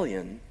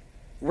rebellion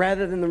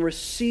rather than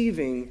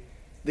receiving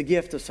the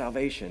gift of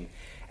salvation.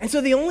 And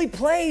so the only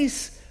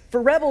place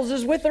for rebels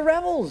is with the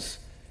rebels.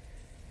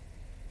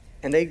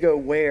 And they go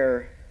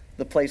where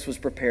the place was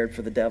prepared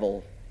for the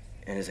devil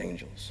and his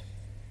angels.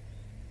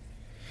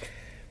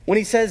 When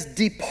he says,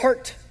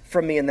 "Depart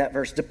from me," in that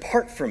verse,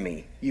 "Depart from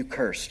me, you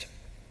cursed,"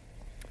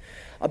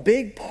 A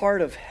big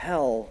part of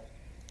hell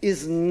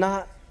is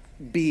not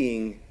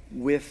being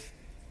with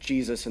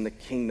Jesus in the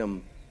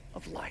kingdom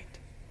of light.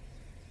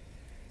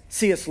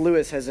 C.S.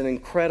 Lewis has an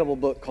incredible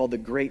book called The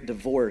Great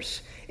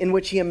Divorce, in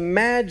which he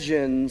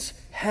imagines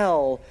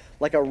hell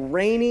like a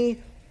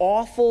rainy,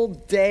 awful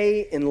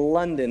day in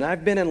London.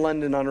 I've been in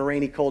London on a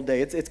rainy, cold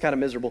day. It's kind of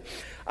miserable.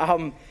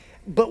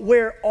 But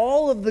where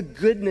all of the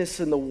goodness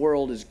in the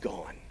world is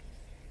gone.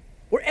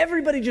 Where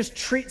everybody just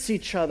treats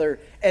each other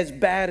as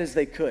bad as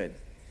they could.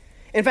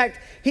 In fact,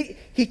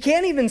 he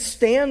can't even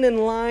stand in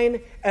line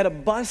at a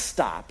bus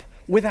stop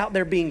without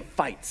there being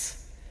fights.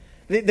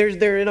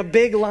 They're in a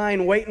big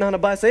line waiting on a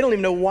bus. They don't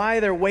even know why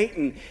they're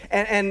waiting.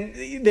 And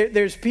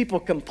there's people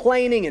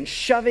complaining and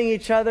shoving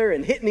each other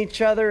and hitting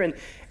each other. And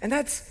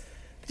that's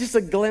just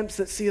a glimpse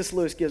that C.S.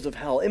 Lewis gives of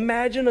hell.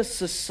 Imagine a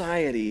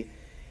society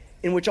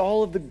in which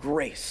all of the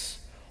grace,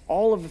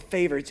 all of the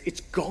favor,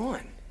 it's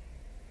gone.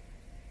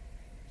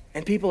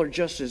 And people are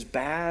just as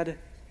bad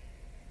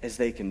as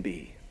they can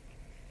be.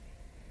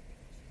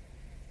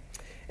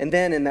 And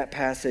then in that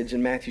passage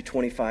in Matthew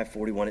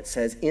 25:41, it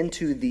says,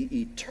 into the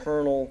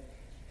eternal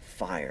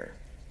fire.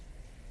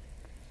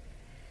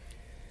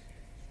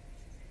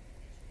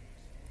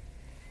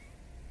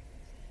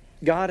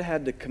 God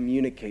had to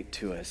communicate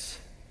to us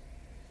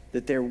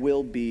that there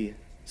will be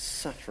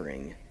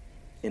suffering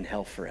in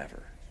hell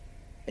forever.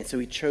 And so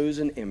he chose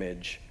an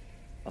image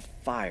of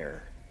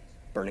fire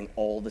burning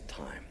all the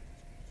time.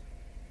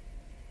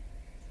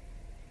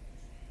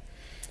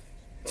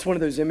 It's one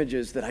of those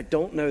images that I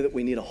don't know that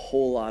we need a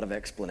whole lot of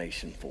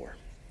explanation for.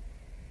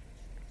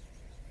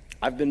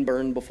 I've been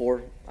burned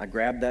before. I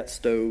grabbed that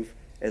stove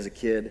as a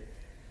kid.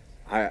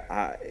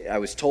 I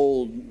was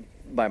told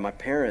by my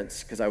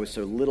parents, because I was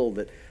so little,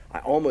 that I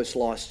almost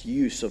lost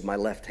use of my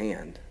left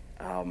hand.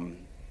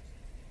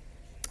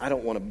 I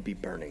don't want to be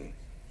burning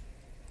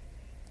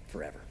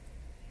forever.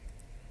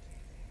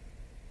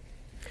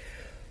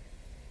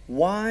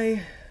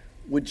 Why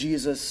would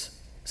Jesus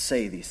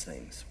say these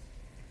things?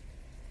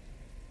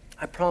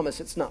 I promise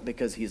it's not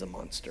because he's a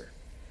monster.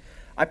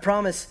 I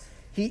promise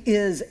he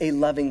is a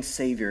loving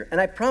Savior.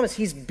 And I promise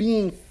he's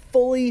being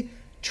fully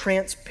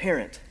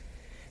transparent.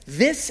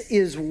 This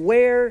is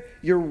where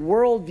your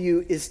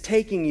worldview is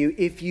taking you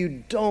if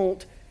you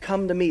don't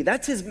come to me.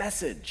 That's his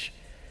message.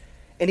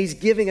 And he's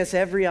giving us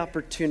every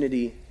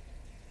opportunity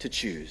to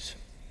choose.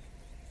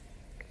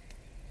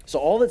 So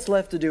all that's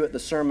left to do at the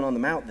Sermon on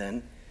the Mount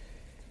then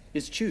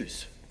is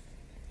choose.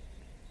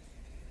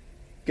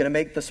 Going to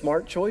make the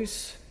smart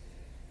choice?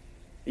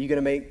 Are you going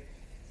to make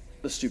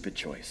the stupid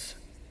choice?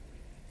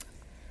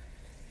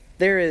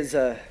 There is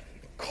a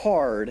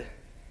card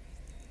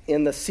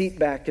in the seat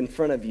back in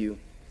front of you.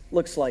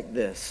 Looks like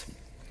this.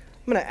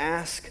 I'm going to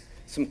ask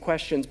some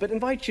questions, but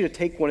invite you to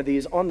take one of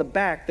these. On the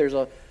back, there's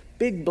a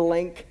big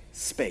blank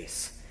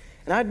space.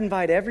 And I'd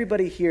invite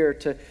everybody here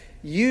to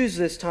use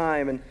this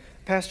time, and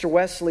Pastor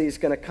Wesley is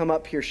going to come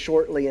up here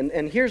shortly,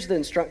 and here's the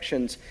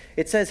instructions.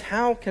 It says,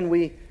 how can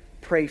we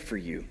pray for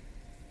you?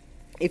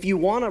 If you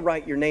want to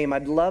write your name,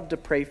 I'd love to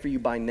pray for you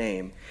by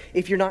name.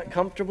 If you're not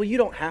comfortable, you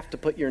don't have to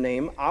put your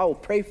name. I will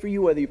pray for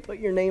you whether you put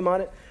your name on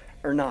it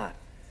or not.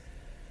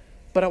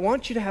 But I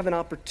want you to have an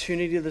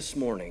opportunity this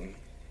morning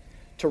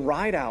to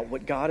write out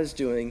what God is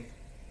doing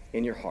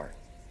in your heart.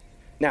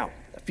 Now,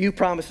 a few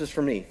promises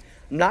from me.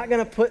 I'm not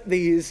going to put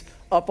these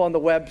up on the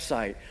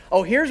website.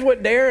 Oh, here's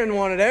what Darren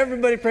wanted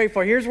everybody to pray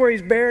for. Here's where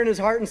he's bearing his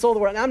heart and soul to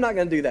the world. I'm not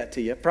going to do that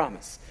to you, I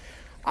promise.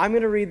 I'm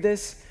going to read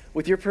this.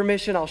 With your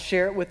permission, I'll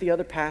share it with the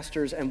other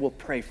pastors and we'll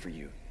pray for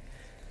you.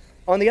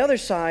 On the other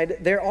side,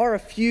 there are a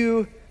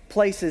few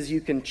places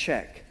you can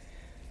check.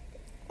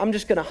 I'm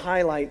just going to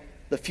highlight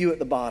the few at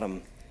the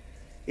bottom.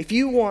 If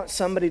you want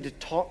somebody to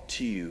talk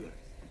to you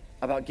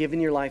about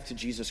giving your life to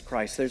Jesus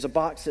Christ, there's a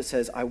box that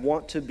says, I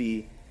want to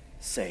be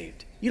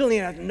saved. You don't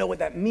even have to know what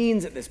that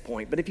means at this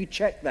point, but if you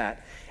check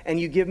that and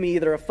you give me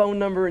either a phone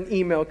number or an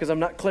email, because I'm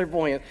not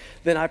clairvoyant,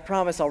 then I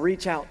promise I'll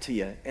reach out to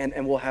you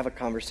and we'll have a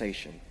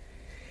conversation.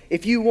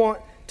 If you want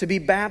to be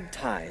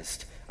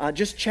baptized,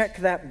 just check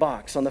that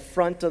box on the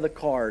front of the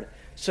card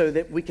so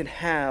that we can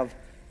have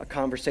a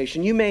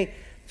conversation. You may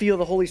feel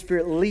the Holy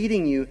Spirit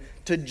leading you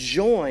to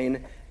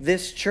join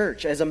this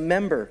church as a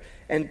member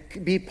and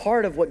be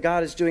part of what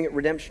God is doing at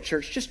Redemption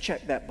Church. Just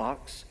check that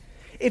box.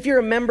 If you're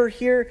a member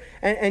here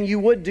and you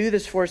would do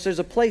this for us, there's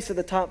a place at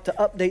the top to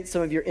update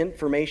some of your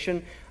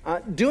information.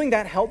 Doing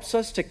that helps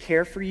us to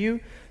care for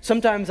you.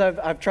 Sometimes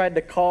I've tried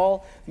to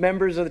call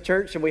members of the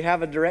church and we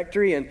have a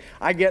directory and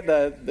I get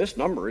this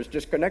number is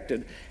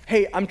disconnected.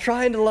 Hey, I'm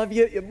trying to love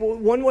you.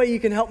 One way you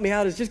can help me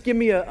out is just give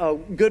me a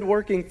good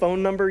working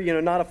phone number,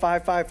 not a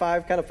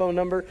 555 kind of phone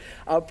number.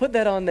 Put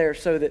that on there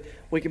so that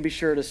we can be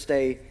sure to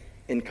stay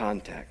in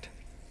contact.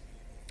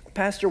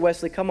 Pastor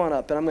Wesley, come on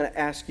up and I'm going to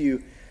ask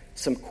you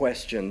some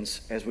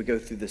questions as we go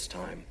through this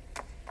time.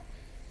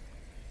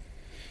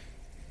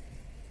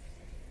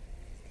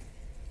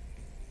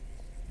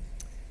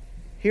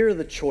 Here are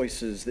the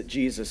choices that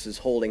Jesus is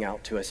holding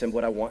out to us and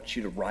what I want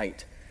you to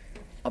write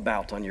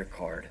about on your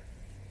card.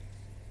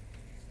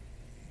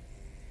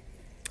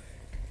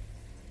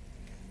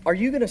 Are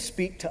you going to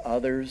speak to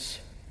others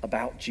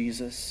about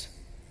Jesus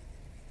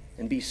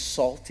and be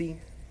salty?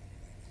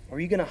 Or are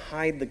you going to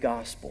hide the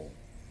gospel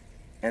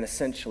and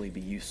essentially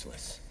be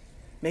useless?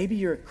 Maybe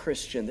you're a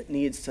Christian that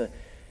needs to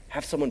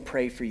have someone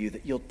pray for you,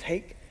 that you'll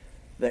take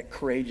that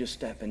courageous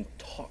step and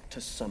talk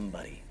to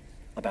somebody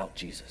about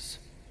Jesus.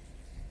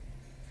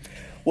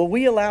 Will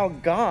we allow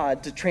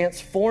God to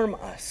transform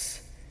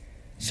us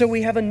so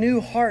we have a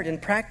new heart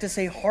and practice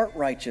a heart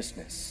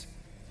righteousness?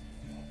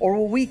 Or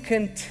will we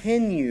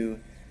continue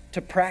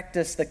to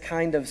practice the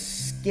kind of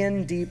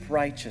skin-deep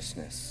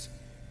righteousness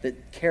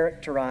that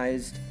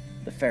characterized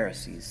the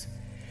Pharisees?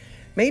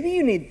 Maybe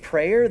you need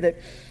prayer that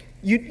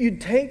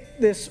you'd take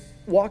this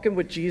walking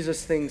with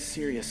Jesus thing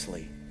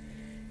seriously.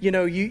 You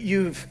know,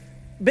 you've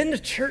been to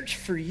church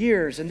for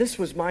years, and this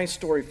was my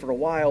story for a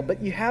while,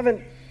 but you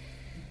haven't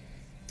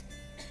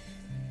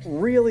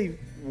really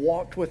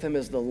walked with him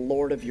as the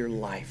Lord of your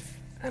life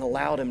and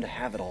allowed him to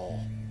have it all.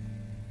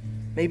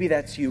 Maybe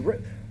that's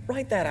you.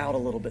 Write that out a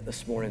little bit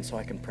this morning so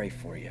I can pray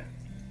for you.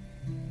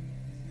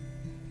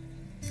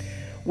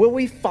 Will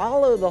we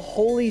follow the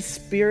Holy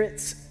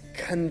Spirit's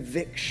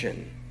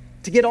conviction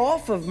to get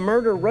off of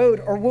Murder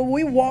Road, or will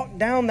we walk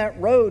down that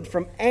road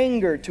from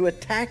anger to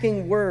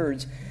attacking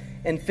words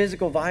and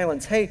physical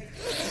violence? Hey,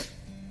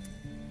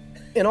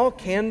 in all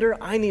candor,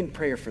 I need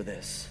prayer for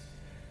this.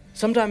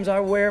 Sometimes I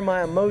wear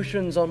my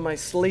emotions on my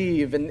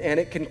sleeve, and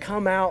it can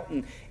come out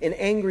in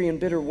angry and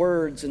bitter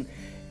words, and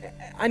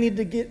I need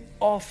to get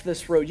off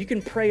this road. You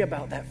can pray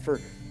about that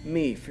for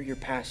me, for your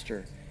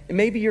pastor. And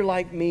maybe you're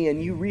like me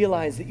and you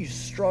realize that you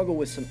struggle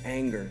with some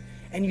anger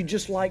and you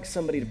just like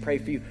somebody to pray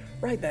for you.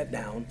 Write that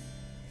down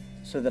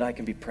so that I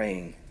can be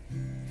praying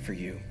for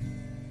you.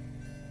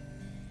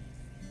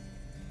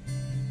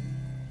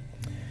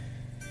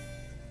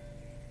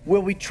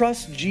 Will we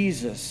trust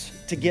Jesus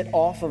to get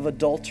off of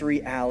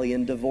adultery alley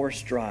and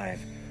divorce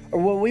drive? Or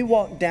will we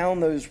walk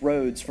down those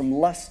roads from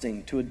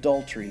lusting to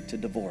adultery to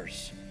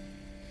divorce?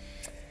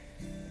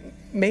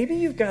 Maybe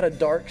you've got a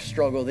dark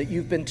struggle that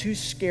you've been too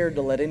scared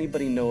to let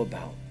anybody know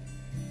about.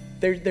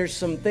 There's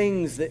some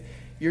things that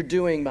you're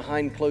doing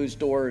behind closed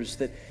doors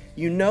that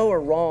you know are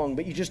wrong,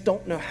 but you just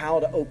don't know how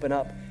to open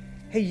up.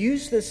 Hey,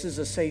 use this as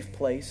a safe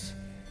place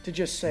to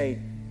just say,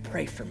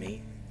 pray for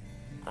me.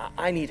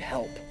 I need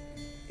help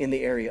in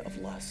the area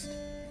of lust.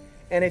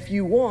 And if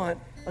you want,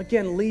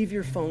 again, leave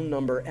your phone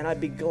number and I'd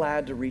be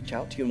glad to reach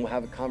out to you and we'll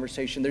have a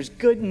conversation. There's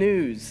good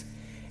news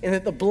in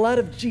that the blood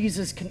of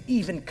Jesus can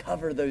even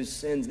cover those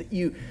sins that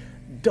you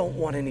don't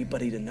want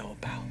anybody to know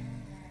about.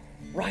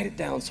 Write it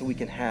down so we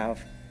can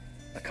have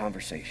a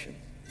conversation.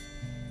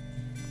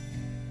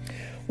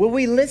 Will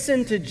we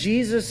listen to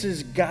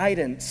Jesus'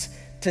 guidance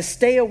to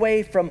stay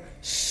away from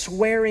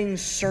swearing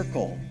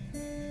circle?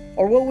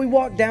 Or will we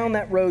walk down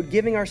that road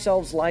giving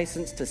ourselves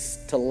license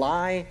to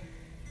lie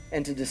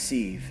and to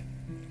deceive?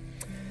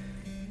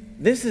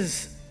 This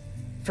is,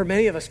 for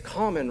many of us,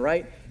 common,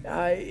 right?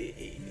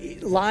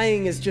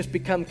 Lying has just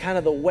become kind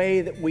of the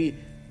way that we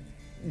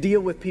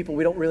deal with people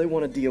we don't really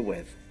want to deal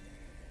with.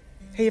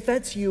 Hey, if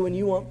that's you and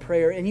you want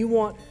prayer and you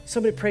want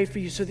somebody to pray for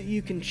you so that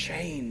you can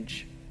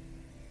change,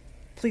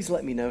 please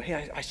let me know.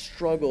 Hey, I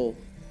struggle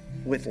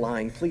with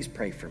lying. Please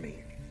pray for me.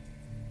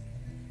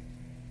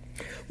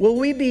 Will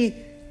we be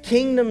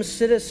kingdom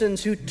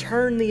citizens who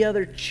turn the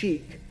other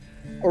cheek,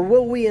 or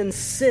will we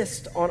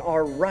insist on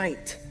our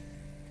right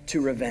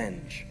to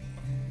revenge?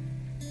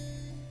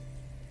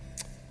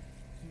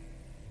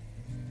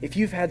 If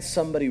you've had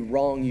somebody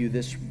wrong you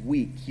this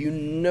week, you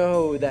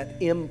know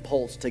that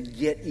impulse to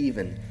get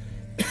even.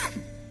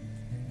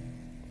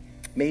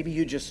 Maybe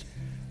you just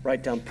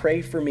write down,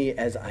 pray for me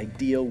as I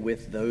deal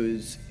with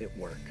those at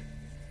work,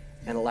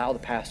 and allow the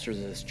pastors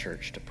of this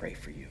church to pray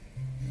for you.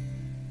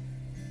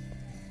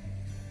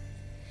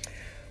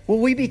 Will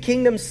we be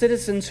kingdom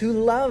citizens who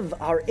love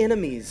our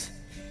enemies,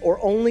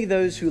 or only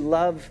those who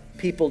love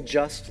people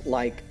just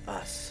like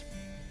us?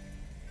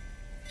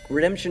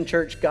 Redemption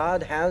Church,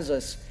 God has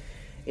us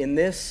in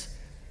this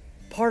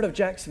part of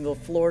Jacksonville,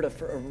 Florida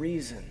for a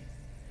reason.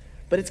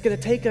 But it's going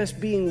to take us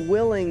being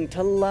willing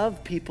to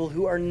love people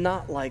who are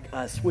not like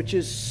us, which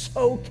is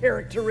so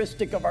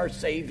characteristic of our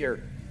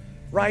Savior,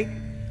 right?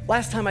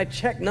 Last time I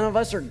checked, none of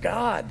us are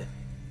God,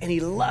 and He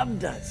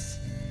loved us.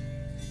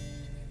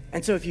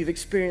 And so if you've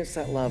experienced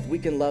that love, we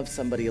can love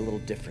somebody a little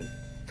different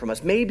from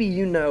us. Maybe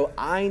you know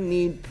I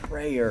need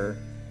prayer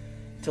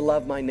to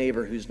love my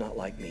neighbor who's not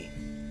like me.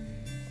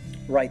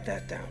 Write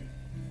that down.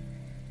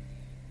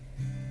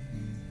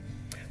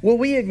 Will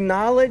we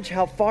acknowledge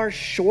how far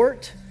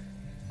short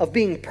of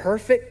being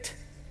perfect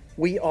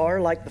we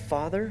are like the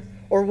Father?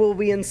 Or will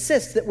we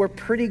insist that we're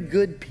pretty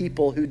good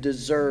people who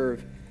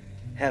deserve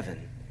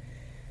heaven?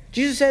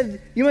 Jesus said,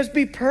 you must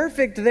be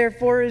perfect,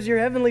 therefore, as your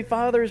heavenly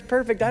Father is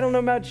perfect. I don't know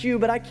about you,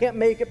 but I can't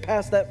make it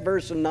past that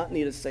verse and not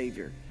need a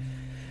Savior.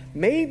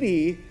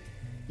 Maybe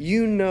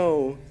you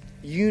know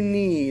you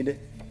need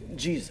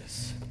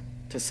Jesus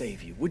to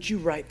save you. Would you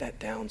write that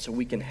down so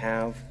we can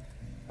have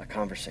a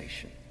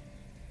conversation?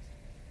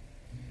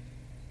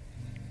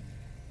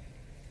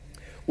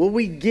 Will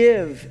we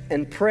give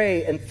and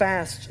pray and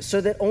fast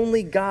so that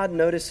only God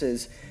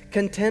notices,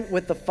 content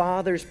with the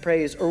Father's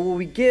praise? Or will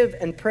we give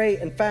and pray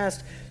and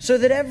fast so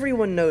that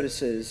everyone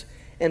notices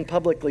and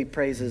publicly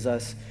praises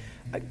us?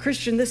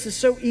 Christian, this is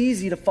so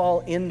easy to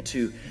fall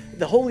into.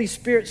 The Holy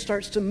Spirit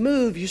starts to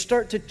move, you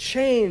start to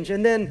change,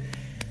 and then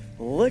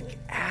look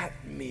at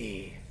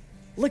me.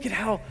 Look at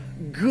how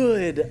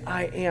good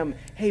I am.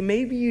 Hey,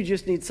 maybe you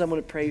just need someone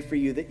to pray for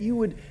you, that you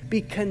would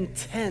be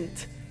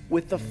content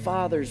with the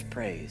Father's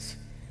praise.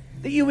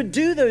 That you would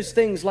do those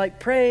things like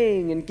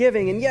praying and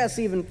giving and yes,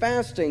 even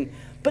fasting,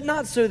 but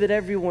not so that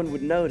everyone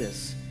would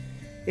notice.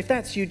 If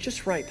that's you,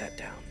 just write that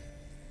down.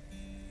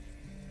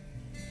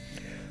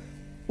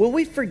 Will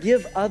we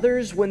forgive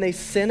others when they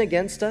sin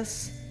against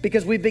us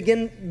because we've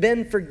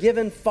been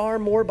forgiven far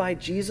more by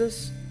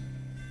Jesus?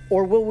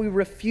 Or will we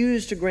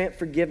refuse to grant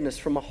forgiveness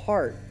from a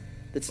heart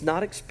that's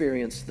not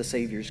experienced the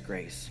Savior's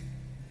grace?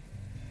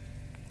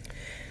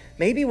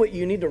 Maybe what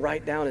you need to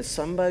write down is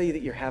somebody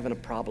that you're having a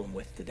problem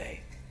with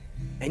today,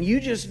 and you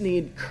just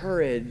need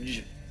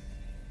courage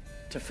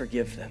to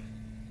forgive them.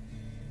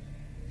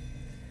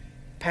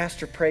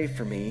 Pastor, pray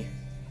for me.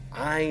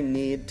 I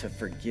need to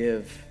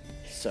forgive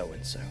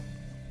so-and-so.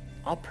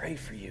 I'll pray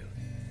for you.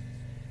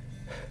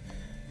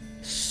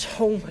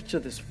 So much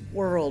of this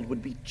world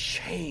would be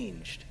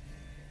changed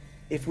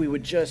if we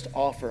would just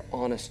offer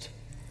honest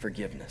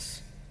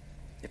forgiveness.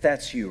 If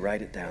that's you,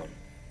 write it down.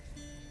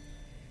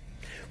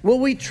 Will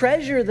we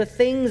treasure the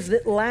things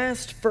that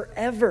last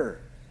forever?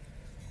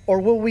 Or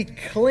will we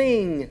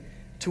cling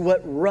to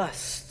what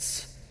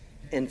rusts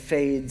and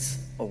fades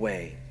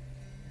away?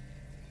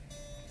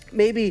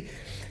 Maybe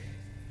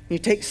you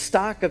take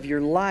stock of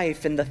your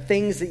life and the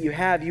things that you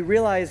have, you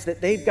realize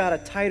that they've got a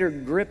tighter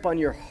grip on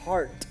your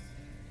heart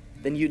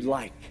than you'd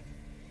like.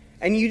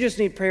 And you just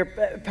need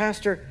prayer.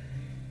 Pastor,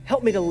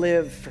 help me to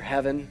live for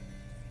heaven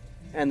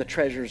and the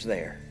treasures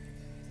there.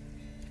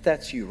 If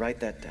that's you, write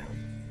that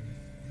down.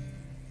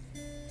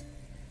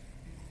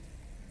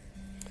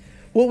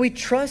 Will we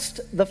trust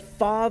the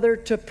Father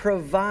to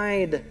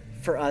provide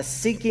for us,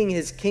 seeking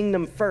His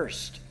kingdom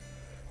first?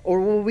 Or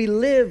will we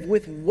live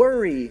with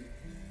worry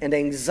and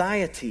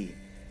anxiety,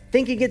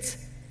 thinking it's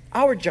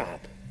our job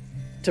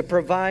to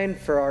provide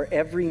for our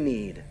every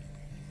need?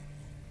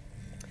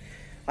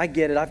 I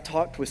get it. I've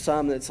talked with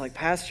some that's like,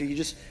 Pastor,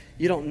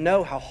 you don't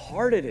know how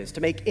hard it is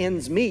to make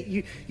ends meet.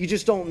 You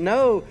just don't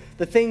know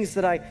the things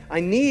that I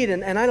need,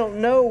 and I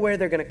don't know where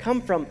they're going to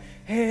come from.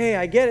 Hey,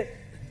 I get it.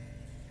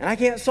 And I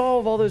can't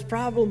solve all those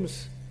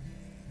problems.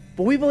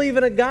 But we believe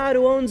in a God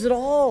who owns it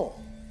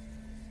all.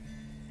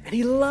 And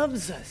He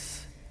loves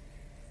us.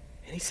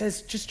 And He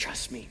says, just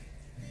trust me.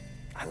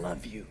 I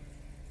love you.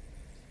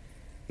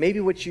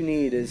 Maybe what you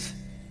need is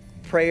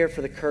prayer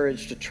for the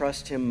courage to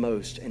trust Him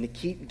most and to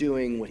keep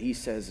doing what He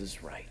says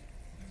is right.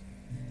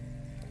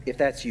 If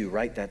that's you,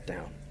 write that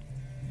down.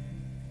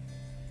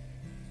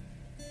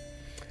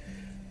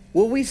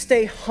 Will we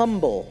stay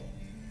humble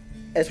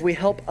as we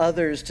help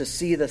others to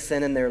see the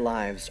sin in their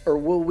lives? Or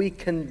will we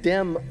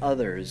condemn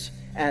others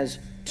as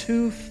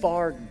too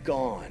far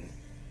gone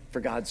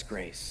for God's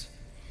grace?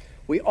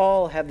 We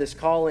all have this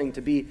calling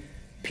to be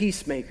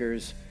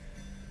peacemakers,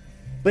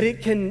 but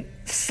it can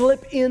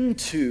slip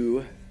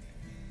into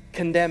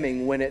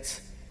condemning when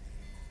it's,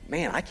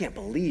 man, I can't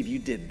believe you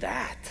did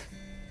that.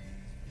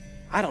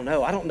 I don't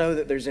know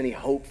that there's any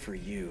hope for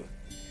you.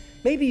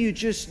 Maybe you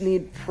just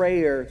need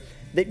prayer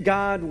that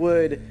God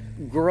would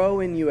grow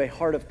in you a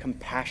heart of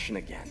compassion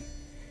again.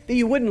 That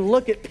you wouldn't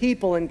look at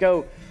people and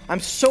go, I'm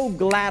so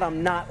glad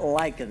I'm not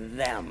like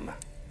them.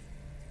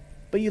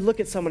 But you look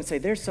at someone and say,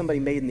 there's somebody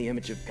made in the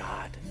image of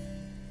God.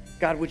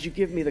 God, would you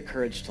give me the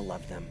courage to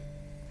love them?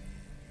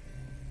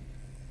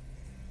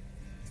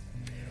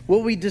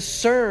 Will we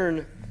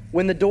discern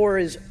when the door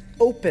is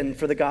open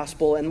for the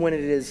gospel and when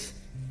it is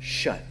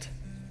shut?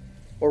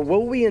 Or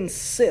will we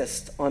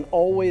insist on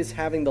always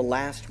having the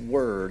last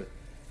word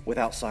with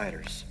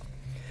outsiders?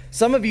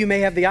 Some of you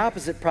may have the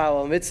opposite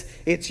problem.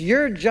 It's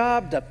your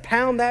job to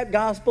pound that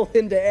gospel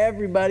into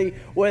everybody,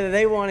 whether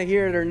they want to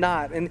hear it or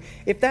not. And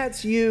if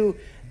that's you,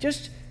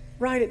 just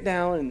write it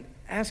down and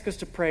ask us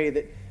to pray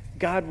that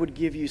God would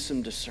give you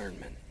some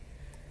discernment.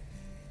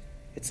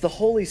 It's the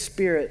Holy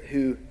Spirit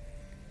who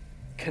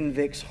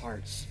convicts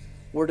hearts.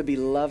 We're to be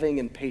loving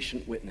and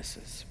patient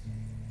witnesses.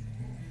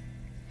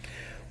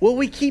 Will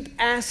we keep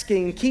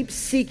asking, keep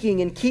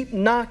seeking, and keep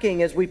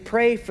knocking as we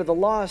pray for the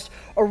lost?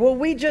 Or will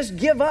we just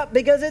give up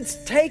because it's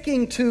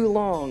taking too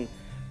long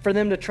for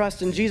them to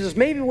trust in Jesus?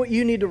 Maybe what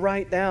you need to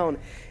write down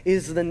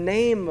is the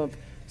name of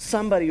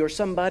somebody or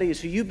somebodies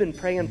who you've been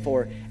praying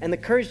for and the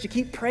courage to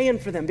keep praying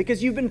for them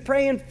because you've been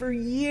praying for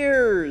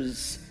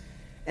years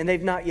and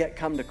they've not yet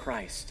come to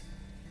Christ.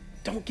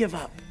 Don't give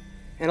up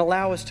and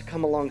allow us to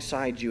come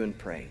alongside you and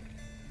pray.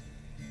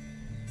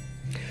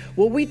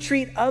 Will we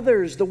treat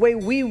others the way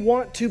we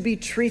want to be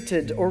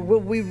treated, or will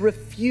we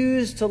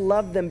refuse to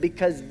love them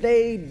because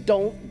they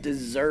don't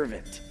deserve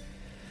it?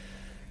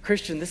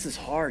 Christian, this is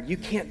hard. You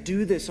can't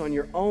do this on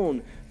your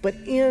own. But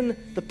in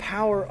the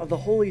power of the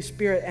Holy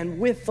Spirit and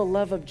with the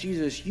love of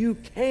Jesus, you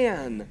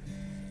can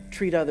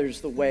treat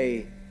others the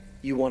way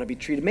you want to be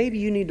treated. Maybe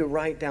you need to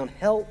write down,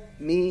 help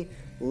me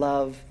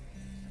love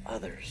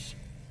others.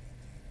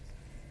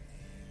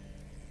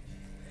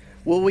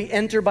 Will we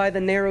enter by the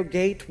narrow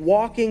gate,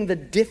 walking the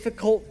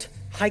difficult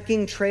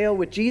hiking trail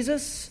with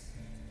Jesus?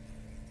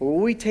 Or will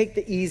we take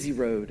the easy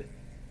road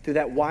through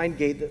that wide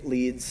gate that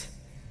leads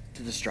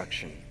to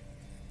destruction?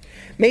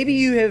 Maybe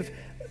you have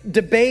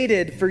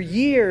debated for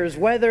years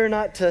whether or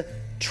not to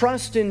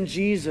trust in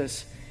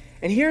Jesus.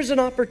 And here's an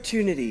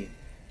opportunity,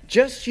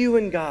 just you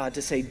and God,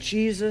 to say,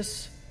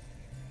 Jesus,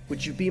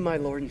 would you be my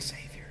Lord and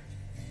Savior?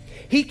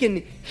 He can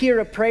hear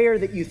a prayer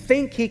that you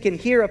think. He can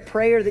hear a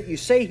prayer that you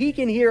say. He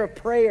can hear a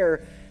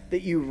prayer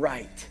that you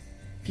write.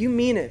 If you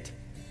mean it,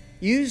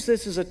 use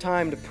this as a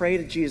time to pray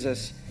to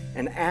Jesus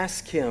and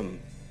ask Him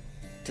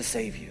to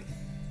save you.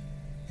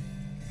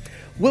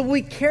 Will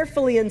we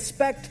carefully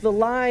inspect the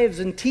lives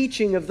and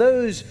teaching of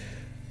those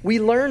we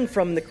learn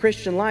from the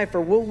Christian life,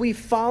 or will we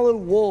follow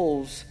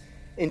wolves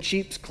in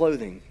sheep's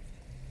clothing?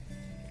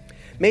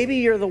 Maybe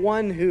you're the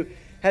one who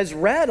has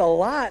read a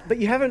lot, but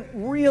you haven't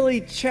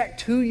really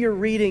checked who you're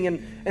reading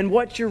and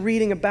what you're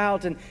reading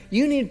about, and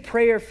you need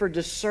prayer for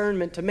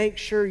discernment to make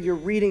sure you're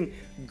reading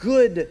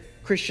good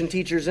Christian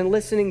teachers and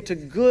listening to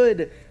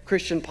good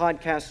Christian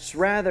podcasts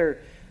rather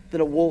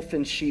than a wolf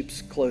in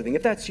sheep's clothing.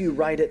 If that's you,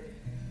 write it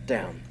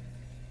down.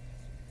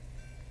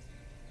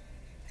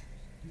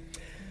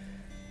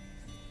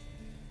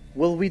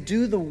 Will we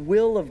do the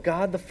will of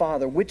God the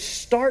Father, which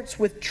starts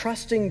with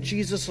trusting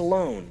Jesus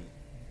alone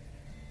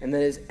and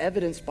that is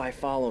evidenced by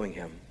following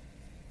Him?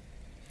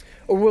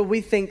 Or will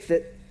we think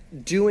that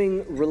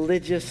doing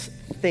religious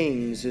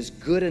things is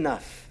good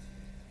enough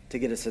to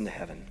get us into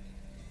heaven?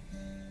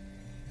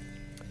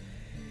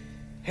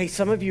 Hey,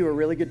 some of you are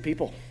really good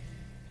people.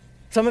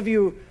 Some of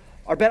you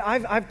are better.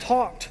 I've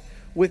talked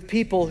with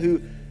people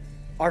who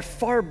are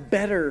far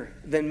better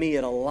than me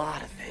at a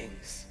lot of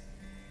things.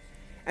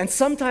 And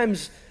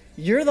sometimes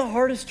you're the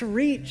hardest to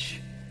reach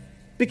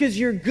because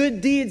your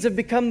good deeds have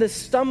become this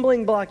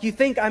stumbling block. You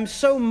think, I'm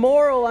so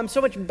moral, I'm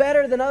so much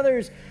better than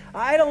others,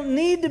 I don't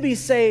need to be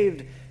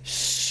saved.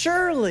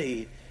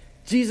 Surely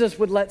Jesus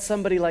would let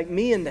somebody like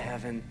me into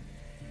heaven.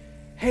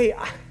 Hey,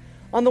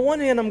 on the one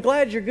hand, I'm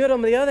glad you're good.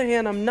 On the other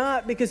hand, I'm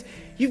not, because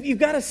you've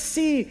got to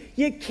see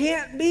you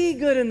can't be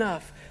good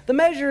enough. The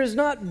measure is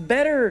not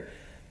better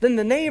than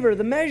the neighbor.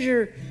 The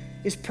measure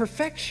is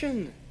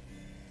perfection.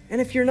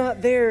 And if you're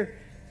not there,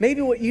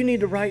 maybe what you need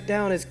to write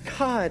down is,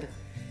 God,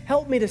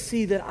 help me to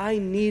see that I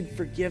need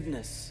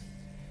forgiveness.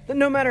 That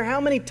no matter how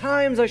many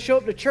times I show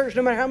up to church,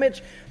 no matter how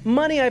much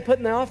money I put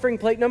in the offering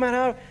plate, no matter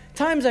how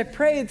times I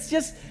pray,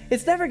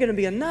 it's never going to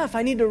be enough.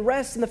 I need to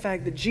rest in the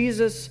fact that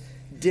Jesus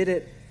did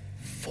it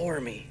for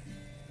me.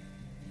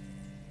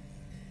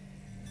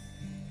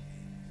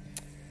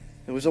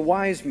 There was a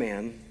wise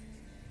man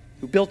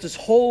who built his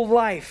whole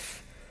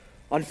life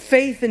on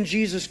faith in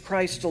Jesus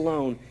Christ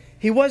alone.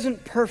 He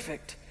wasn't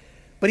perfect,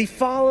 but he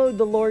followed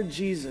the Lord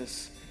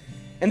Jesus.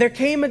 And there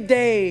came a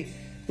day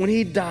when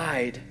he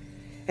died,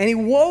 and he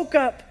woke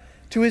up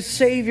to his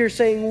Savior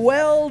saying,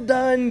 "Well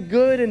done,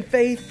 good and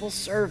faithful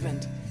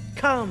servant.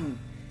 Come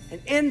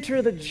and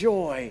enter the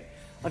joy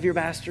of your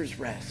master's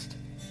rest."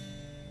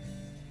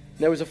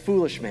 There was a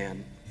foolish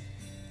man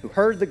who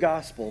heard the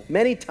gospel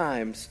many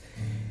times.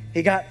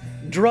 He got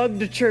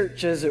drugged to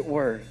church, as it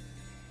were.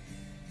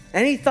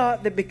 And he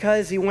thought that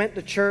because he went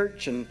to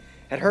church and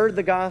had heard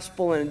the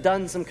gospel and had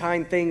done some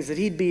kind things, that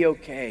he'd be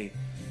okay.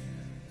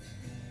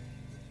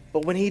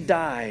 But when he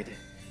died,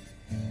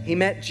 he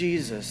met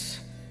Jesus.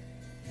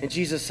 And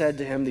Jesus said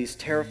to him these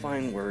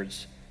terrifying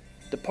words,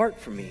 "Depart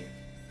from me.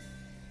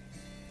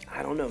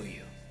 I don't know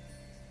you."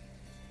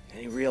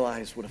 And he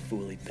realized what a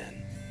fool he'd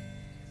been.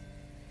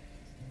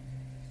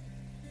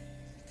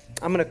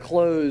 I'm going to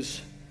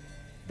close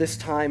this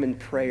time in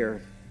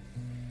prayer.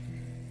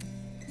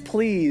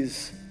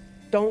 Please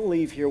don't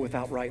leave here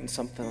without writing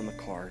something on the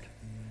card.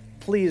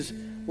 Please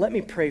let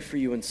me pray for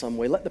you in some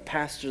way. Let the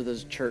pastor of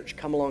this church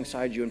come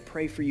alongside you and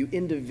pray for you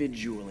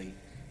individually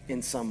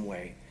in some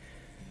way.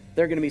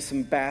 There are going to be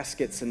some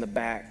baskets in the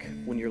back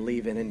when you're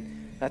leaving,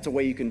 and that's a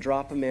way you can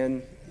drop them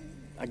in.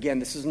 Again,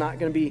 this is not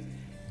going to be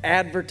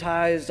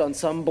advertised on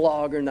some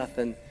blog or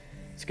nothing.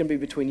 It's going to be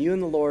between you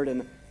and the Lord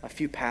and a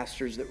few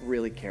pastors that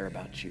really care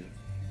about you.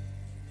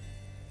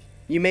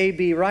 You may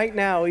be right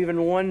now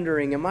even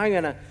wondering, am I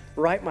going to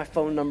write my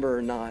phone number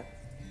or not?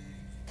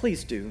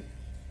 Please do.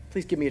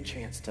 Please give me a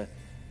chance to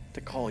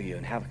call you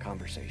and have a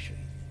conversation.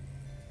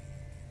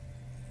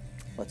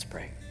 Let's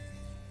pray.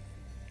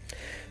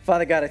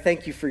 Father God, I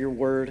thank you for your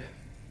word.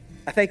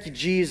 I thank you,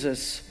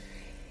 Jesus,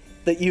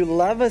 that you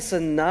love us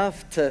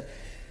enough to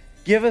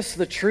give us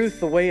the truth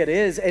the way it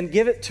is and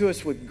give it to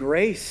us with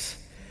grace.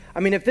 I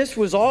mean, if this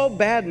was all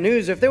bad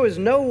news, if there was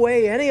no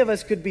way any of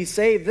us could be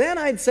saved, then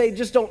I'd say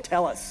just don't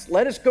tell us.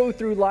 Let us go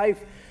through life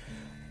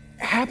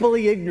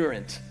happily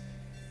ignorant.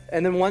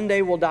 And then one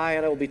day we'll die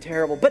and it will be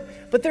terrible.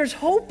 But there's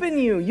hope in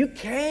you. You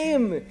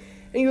came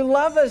And you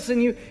love us,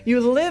 and you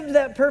lived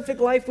that perfect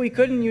life we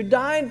couldn't. You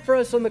died for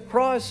us on the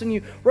cross, and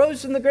you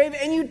rose from the grave,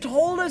 and you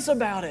told us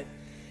about it.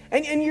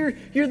 And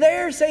you're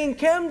there saying,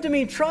 come to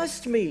me,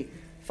 trust me,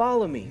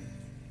 follow me.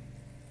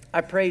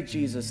 I pray,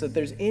 Jesus, that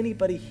there's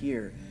anybody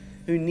here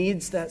who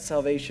needs that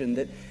salvation,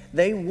 that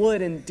they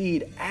would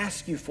indeed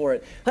ask you for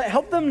it.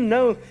 Help them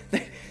know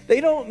that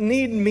they don't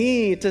need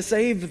me to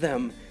save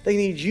them. They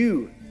need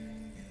you.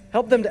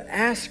 Help them to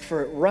ask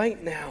for it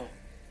right now,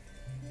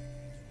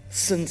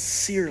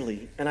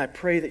 sincerely, and I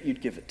pray that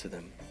you'd give it to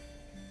them.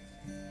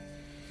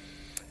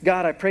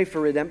 God, I pray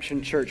for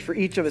Redemption Church, for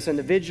each of us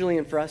individually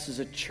and for us as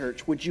a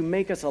church. Would you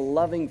make us a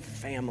loving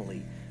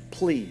family,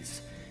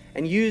 please,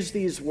 and use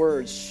these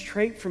words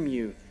straight from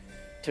you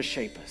to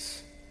shape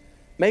us.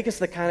 Make us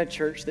the kind of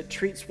church that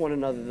treats one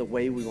another the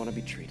way we want to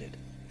be treated.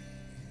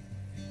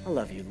 I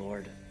love you,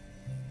 Lord.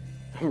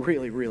 I'm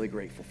really, really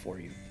grateful for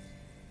you.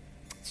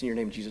 It's in your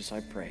name, Jesus, I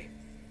pray.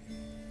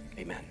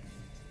 Amen.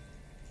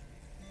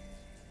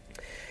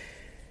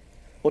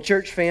 Well,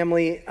 church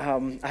family,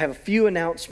 I have a few announcements.